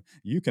displacing you,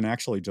 you can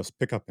actually just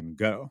pick up and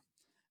go.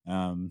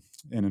 Um,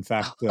 and in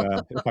fact,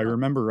 if I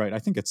remember right, I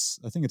think it's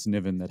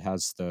Niven that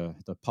has the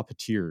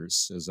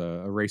puppeteers as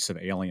a race of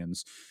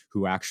aliens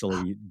who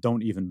actually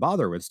don't even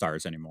bother with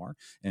stars anymore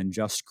and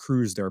just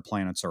cruise their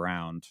planets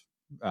around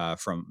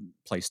from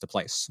place to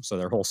place. So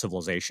their whole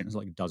civilization is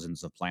like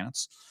dozens of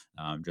planets,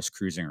 just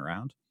cruising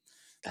around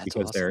That's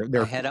because awesome.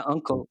 they're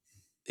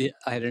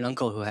I had an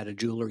uncle who had a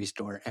jewelry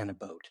store and a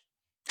boat,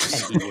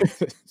 and he would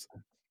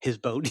his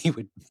boat, he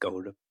would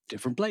go to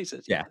different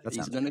places. yeah, Yeah, that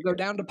he's sounds going to pretty go great.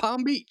 down to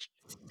Palm Beach.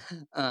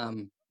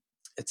 Um,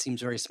 it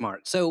seems very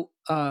smart. So,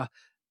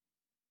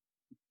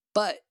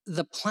 but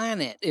the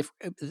planet, if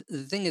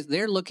the thing is,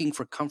 they're looking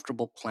for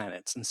comfortable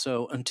planets, and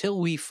so until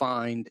we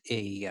find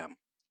a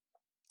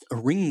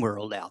ring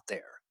world out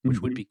there,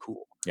 which would Mhm. be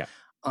cool, Yeah.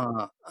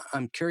 uh,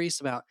 I'm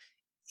curious about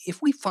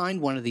if we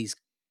find one of these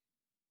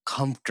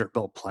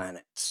comfortable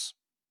planets.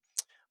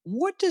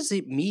 What does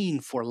it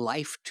mean for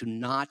life to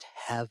not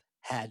have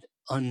had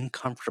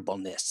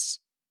uncomfortableness?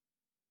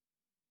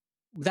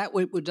 That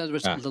way, what does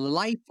Ah, the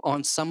life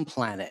on some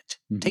planet,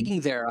 mhm.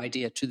 taking their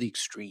idea to the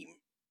extreme,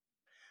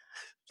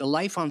 the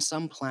life on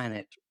some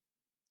planet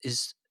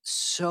is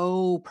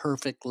so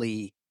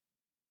perfectly.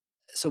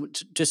 So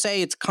to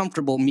say it's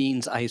comfortable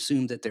means I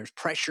assume that there's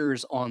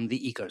pressures on the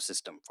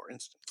ecosystem, for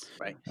instance,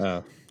 right?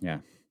 Oh,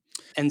 yeah.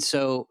 And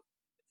so,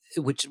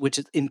 which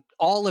is in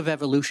all of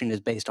evolution is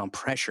based on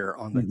pressure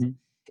on the. Mhm.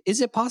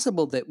 Is it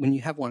possible that when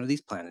you have one of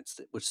these planets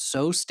that was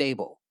so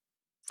stable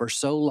for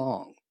so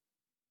long,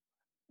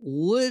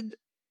 would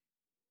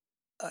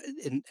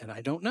and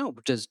I don't know,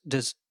 does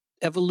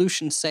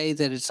evolution say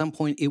that at some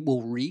point it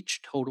will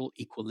reach total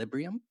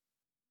equilibrium?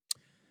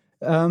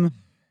 Um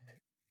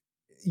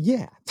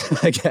Yeah,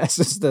 I guess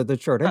is the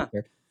short Huh.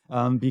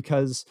 answer,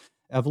 because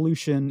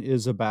evolution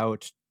is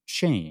about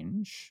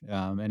change,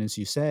 and as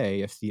you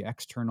say, if the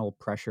external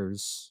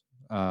pressures,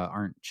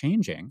 aren't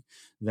changing,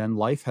 then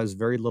life has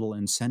very little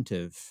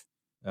incentive,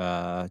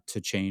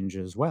 to change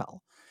as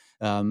well.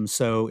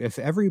 So if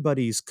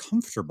everybody's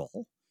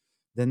comfortable,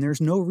 then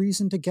there's no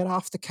reason to get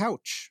off the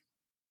couch.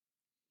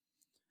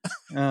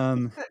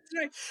 Um, That's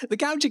right. The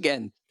couch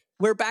again.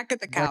 We're back at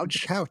the back at the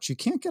couch, couch, you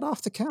can't get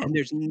off the and couch.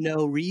 there's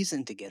no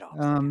reason to get off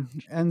the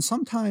couch. And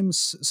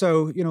sometimes,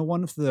 so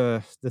one of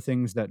the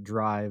things that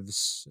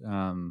drives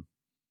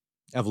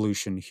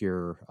evolution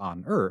here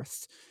on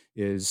Earth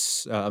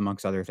is,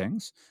 amongst other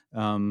things,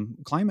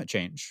 climate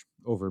change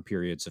over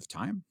periods of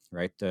time.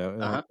 Right,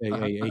 Uh-huh,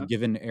 uh-huh, a uh-huh.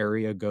 given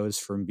area goes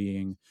from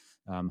being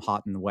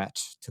hot and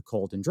wet to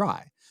cold and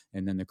dry,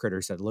 and then the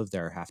critters that live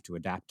there have to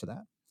adapt to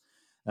that.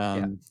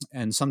 Yeah.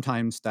 And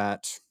sometimes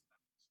that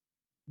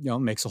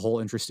makes a whole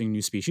interesting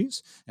new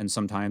species, and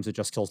sometimes it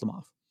just kills them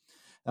off.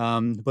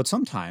 But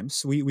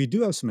sometimes we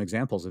do have some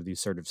examples of these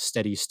sort of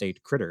steady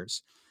state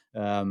critters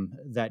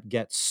that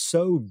get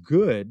so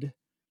good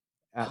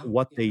at Oh,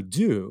 what they yeah.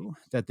 do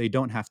that they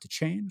don't have to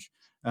change.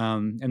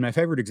 And my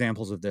favorite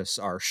examples of this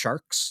are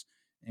sharks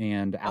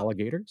and Oh,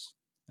 alligators,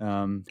 who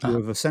uh-huh.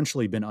 have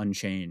essentially been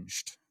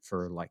unchanged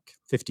for like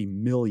 50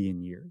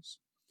 million years.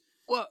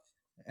 Well,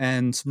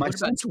 And my what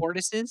about sense of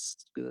tortoises?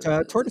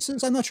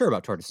 tortoises, I'm not sure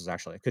about tortoises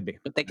actually. It could be.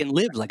 But they can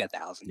live like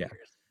 1,000 Yeah.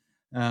 years.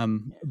 Yeah.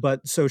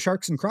 But so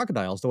sharks and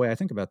crocodiles, the way I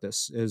think about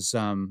this is,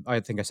 I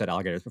think I said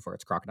alligators before,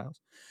 it's crocodiles.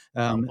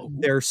 Oh,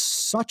 They're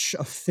such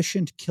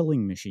efficient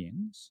killing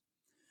machines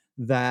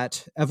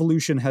that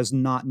evolution has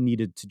not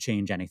needed to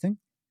change anything.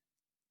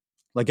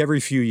 Like every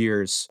few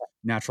years,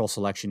 natural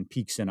selection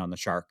peeks in on the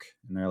shark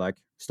and they're like,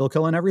 still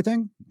killing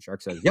everything? The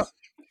shark says, yep.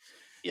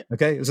 yeah.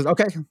 Okay. It says,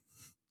 okay,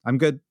 I'm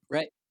good.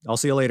 Right. I'll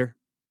see you later.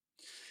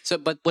 So,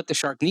 but what the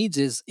shark needs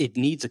is it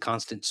needs a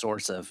constant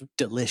source of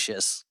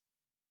delicious,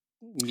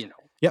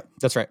 Yep,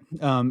 that's right.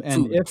 And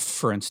food. if,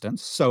 for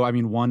instance, so I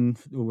mean,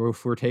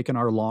 if we're taking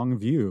our long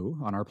view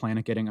on our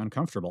planet getting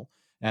uncomfortable,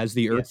 as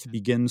the Yeah. Earth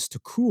begins to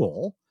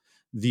cool,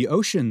 the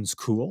oceans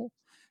cool,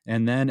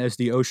 and then as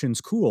the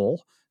oceans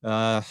cool,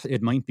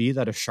 it might be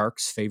that a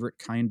shark's favorite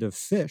kind of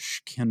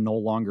fish can no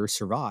longer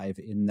survive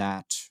in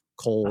that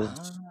cold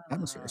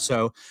atmosphere. Ah.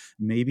 So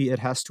maybe it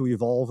has to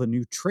evolve a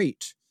new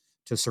trait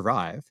to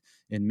survive,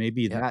 and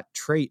maybe Yep. that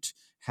trait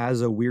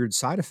has a weird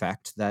side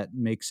effect that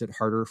makes it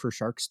harder for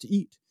sharks to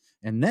eat,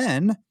 and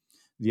then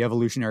the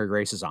evolutionary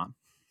race is on.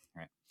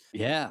 Right.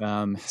 Yeah.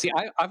 Um, See,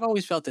 I've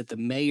always felt that the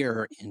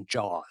mayor in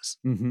Jaws,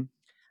 mhm.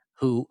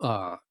 who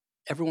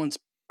everyone's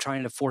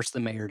trying to force the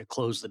mayor to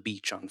close the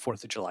beach on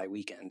 4th of July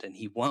weekend, and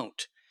he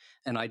won't.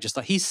 And I just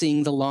thought he's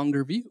seeing the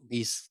longer view.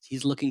 He's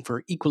looking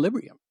for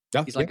equilibrium.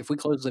 Oh, He's yeah. like, if we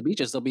close the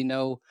beaches, there'll be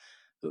no.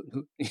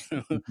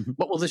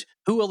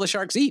 Who will the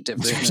sharks eat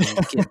if there's no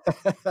kids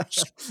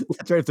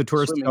That's right. If the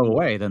tourists swimming go in the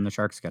away, then the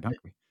sharks get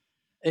hungry.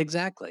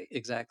 exactly,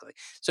 exactly.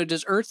 So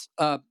does Earth,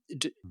 on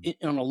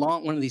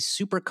one of these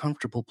super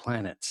comfortable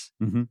planets,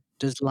 Mhm.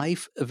 does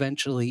life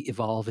eventually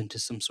evolve into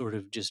some sort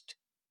of just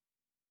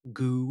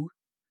goo?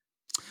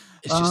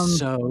 It's just Um,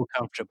 so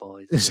comfortable.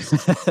 It's just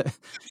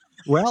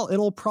well,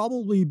 it'll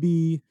probably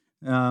be.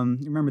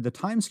 Remember, the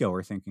time scale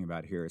we're thinking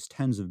about here is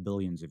tens of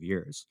billions of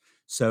years.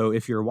 So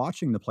if you're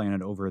watching the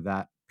planet over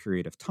that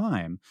period of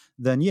time,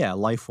 then yeah,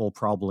 life will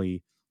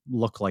probably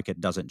look like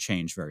it doesn't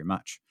change very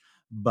much.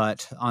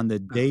 But on the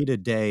Uh, day to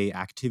day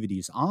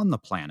activities on the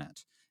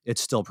planet,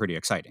 it's still pretty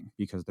exciting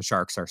because the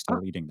sharks are oh,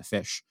 still eating the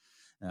fish.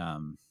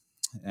 Um,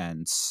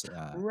 and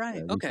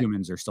right. the Okay.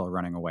 humans are still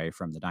running away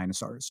from the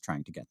dinosaurs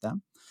trying to get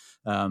them.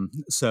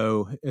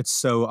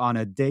 So on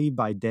a day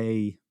by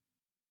day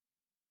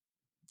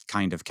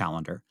kind of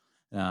calendar.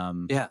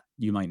 Yeah.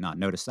 You might not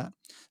notice that.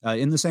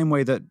 In the same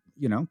way that,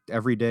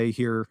 every day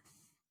here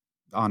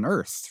on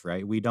Earth,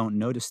 right, we don't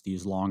notice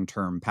these long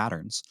term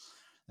patterns.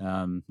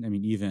 I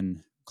mean,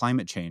 even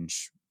climate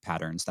change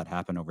patterns that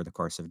happen over the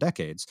course of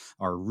decades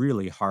are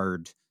really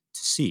hard to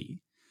see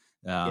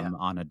Yeah.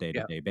 on a day to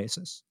Yeah. day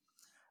basis.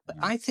 But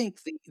Um, I think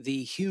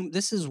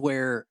this is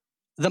where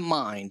the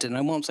mind, and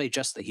I won't say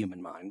just the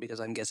human mind because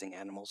I'm guessing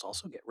animals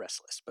also get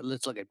restless. But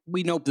let's look at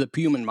we know the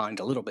human mind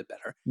a little bit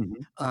better.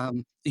 mhm.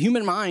 The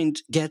human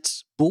mind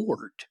gets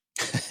bored.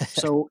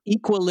 So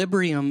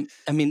equilibrium.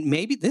 I mean,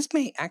 maybe this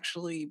may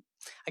actually.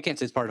 I can't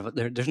say it's part of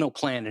it. There's no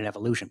plan in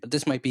evolution, but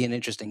this might be an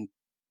interesting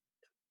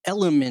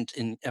element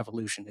in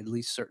evolution, at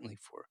least certainly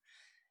for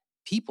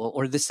people,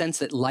 or the sense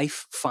that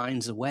life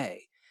finds a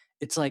way.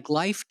 It's like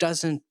life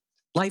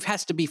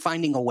has to be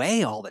finding a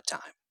way all the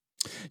time.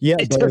 Yeah,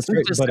 It but it's doesn't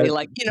right. just But say it,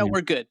 like, yeah.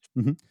 we're good.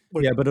 Mhm.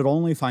 We're Yeah, good. but it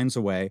only finds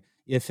a way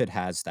if it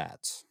has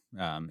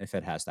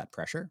that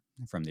pressure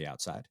from the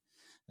outside.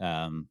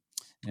 Um,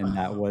 and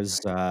that Oh, was,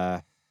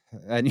 right.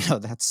 and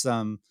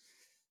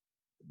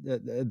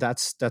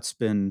that's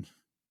been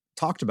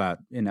talked about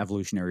in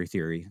evolutionary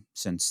theory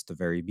since the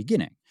very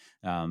beginning.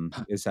 Huh.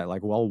 Is that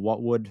like, well,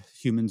 what would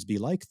humans be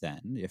like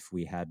then if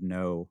we had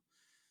no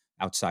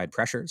outside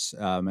pressures?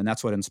 And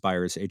that's what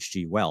inspires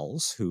H.G.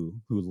 Wells, who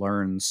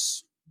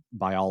learns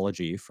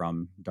biology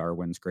from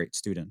Darwin's great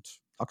student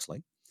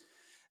Huxley.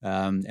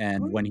 And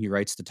Oh, when he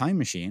writes The Time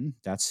Machine,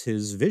 that's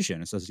his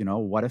vision. It says,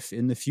 what if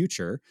in the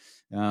future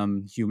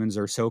humans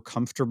are so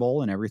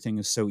comfortable and everything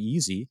is so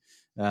easy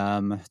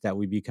that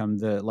we become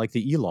like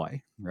the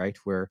Eloi, right?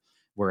 Where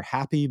we're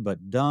happy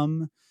but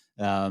dumb,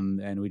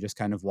 and we just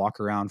kind of walk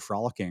around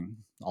frolicking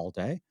all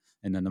day.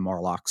 And then the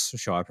Morlocks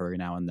show up every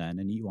now and then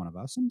and eat one of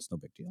us, and it's no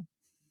big deal.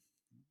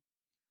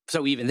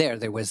 so even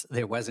there was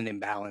an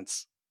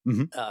imbalance.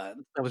 Hmm. That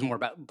was more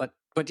about,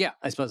 but yeah,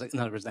 I suppose in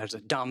other words, there's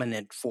a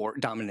dominant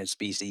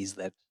species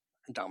that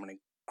dominant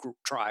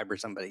tribe or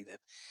somebody that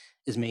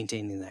is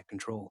maintaining that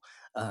control.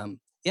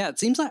 Yeah, it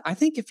seems like I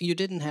think if you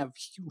didn't have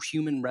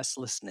human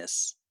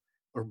restlessness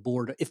or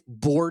boredom, if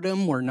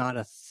boredom were not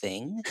a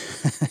thing,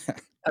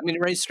 I mean,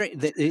 right straight,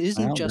 that it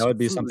isn't Well, that just would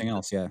be food. something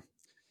else. Yeah,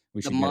 we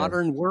The should get a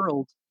modern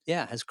world,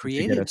 yeah, has we should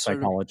get a created sort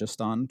of, psychologist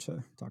on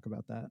to talk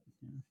about that.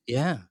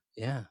 yeah,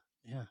 yeah,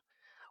 yeah.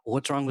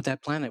 What's wrong with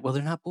that planet? Well,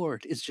 they're not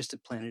bored. It's just a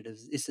planet of,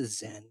 it's a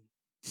zen,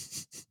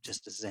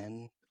 just a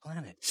zen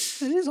planet.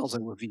 It is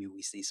also a view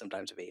we see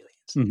sometimes of aliens,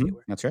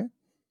 that That's right.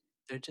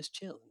 they're just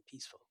chill and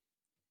peaceful.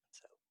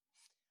 So,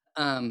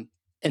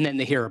 and then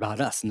they hear about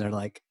us and they're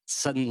like,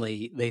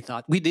 suddenly they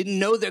thought we didn't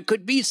know there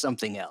could be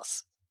something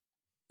else.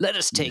 Let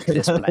us take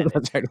this planet.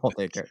 That's right. We'll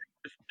take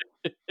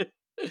it.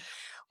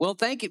 Well,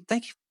 thank you,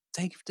 thank you,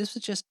 thank you. This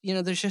was just,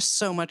 there's just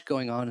so much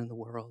going on in the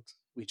world.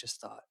 We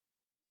just thought,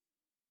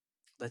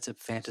 let's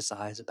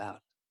fantasize about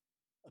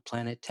a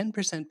planet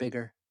 10%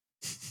 bigger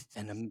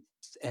and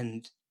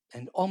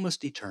and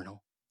almost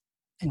eternal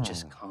and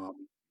just Oh.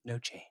 calm, no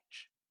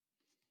change.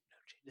 No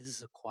change. This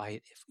is a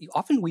quiet. If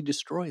often we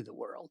destroy the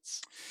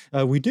worlds We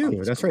on do.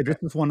 this That's right. This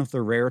program. is one of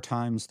the rare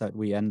times that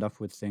we end up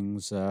with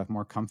things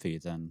more comfy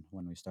than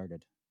when we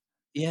started.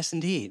 Yes,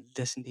 indeed.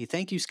 Yes, indeed.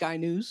 Thank you, Sky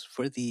News,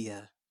 for the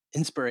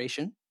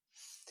inspiration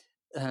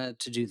to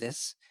do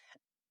this.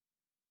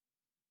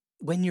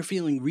 When you're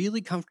feeling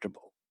really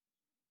comfortable,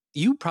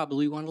 you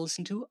probably want to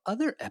listen to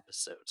other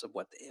episodes of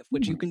What the If,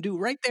 which you Hmm. can do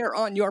right there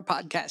on your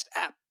podcast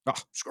app.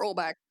 Ah, Scroll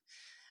back.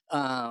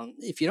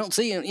 If you don't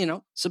see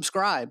it,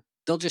 subscribe.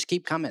 They'll just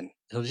keep coming.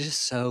 They're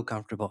just so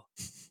comfortable.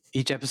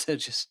 Each episode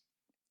just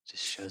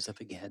shows up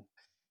again.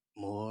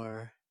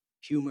 More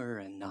humor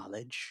and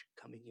knowledge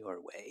coming your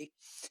way.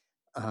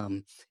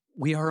 Um,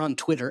 we are on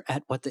Twitter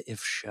at What the If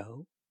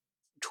Show.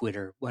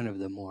 Twitter, one of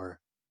the more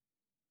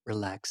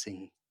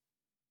relaxing.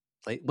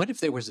 Like, what if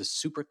there was a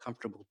super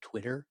comfortable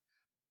Twitter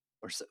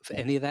or for that's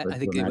any of that? hard I to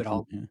think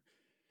imagine. Yeah.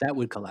 that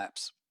would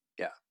collapse.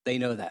 Yeah, they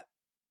know that.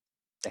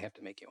 They have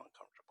to make you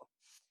uncomfortable.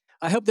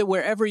 I hope that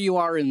wherever you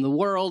are in the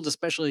world,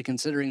 especially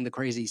considering the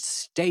crazy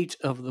state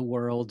of the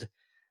world,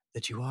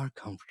 that you are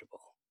comfortable.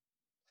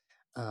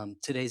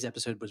 Today's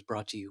episode was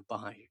brought to you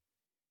by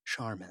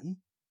Charmin,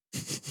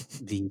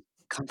 the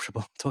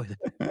comfortable toilet.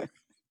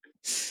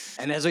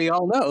 And as we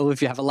all know,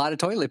 if you have a lot of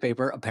toilet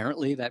paper,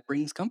 apparently that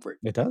brings comfort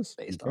It does.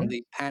 based That's on right.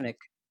 the panic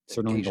that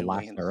Certainly the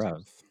lack occasionally ensues.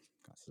 thereof.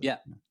 Yeah,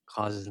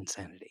 causes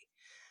insanity.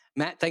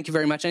 Matt, thank you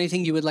very much.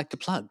 Anything you would like to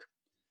plug?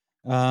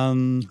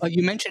 Um, Oh,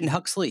 you mentioned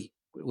Huxley.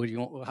 What do you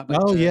want? How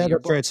about Oh, yeah, your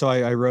that's book? right. So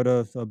I wrote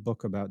a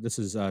book about this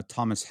is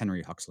Thomas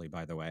Henry Huxley,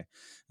 by the way.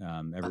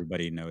 Uh,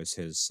 Everybody knows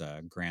his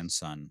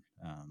grandson,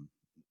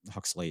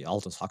 Huxley,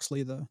 Aldous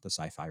Huxley, the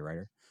sci-fi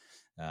writer.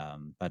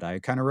 But I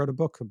kind of wrote a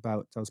book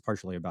about that was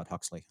partially about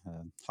Huxley,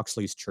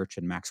 Huxley's Church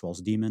and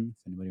Maxwell's Demon.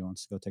 If anybody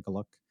wants to go take a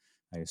look,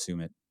 I assume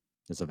it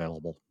is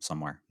available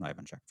somewhere. I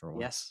haven't checked for a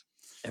while. yes,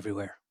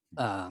 everywhere.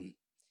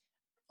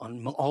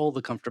 All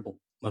the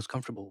most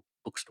comfortable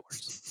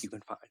bookstores you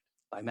can find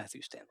by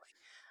Matthew Stanley.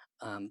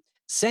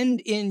 Send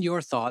in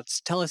your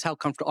thoughts. Tell us how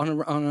comfortable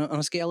on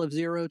a scale of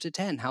 0 to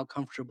 10. How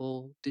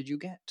comfortable did you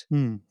get?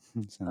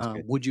 Sounds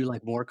good. Would you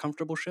like more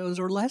comfortable shows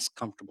or less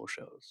comfortable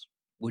shows?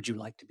 Would you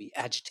like to be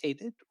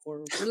agitated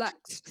or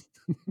relaxed?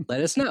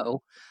 Let us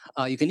know.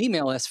 You can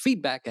email us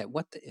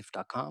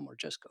feedback@whattheif.com or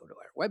just go to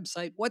our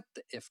website,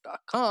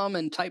 whattheif.com,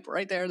 and type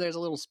right there. There's a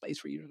little space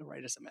for you to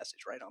write us a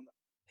message right on the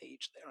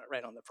page there,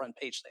 right on the front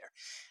page there.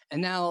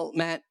 And now,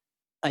 Matt,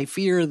 I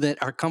fear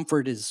that our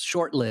comfort is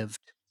short-lived.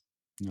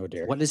 Oh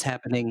dear. What is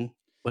happening?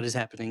 What is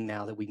happening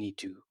now that we need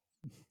to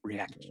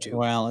react to?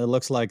 Well, it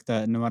looks like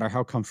that no matter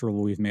how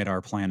comfortable we've made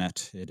our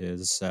planet, it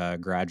is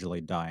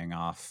gradually dying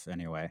off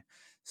anyway.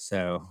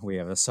 So we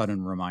have a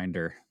sudden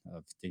reminder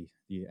of the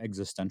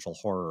existential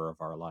horror of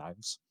our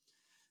lives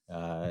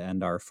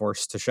and are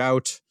forced to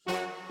shout,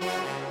 "What?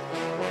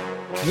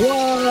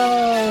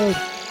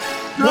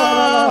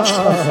 No!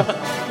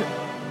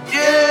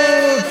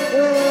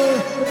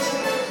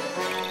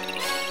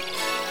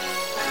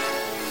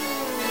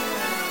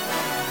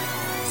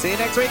 See you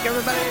next week,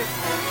 everybody.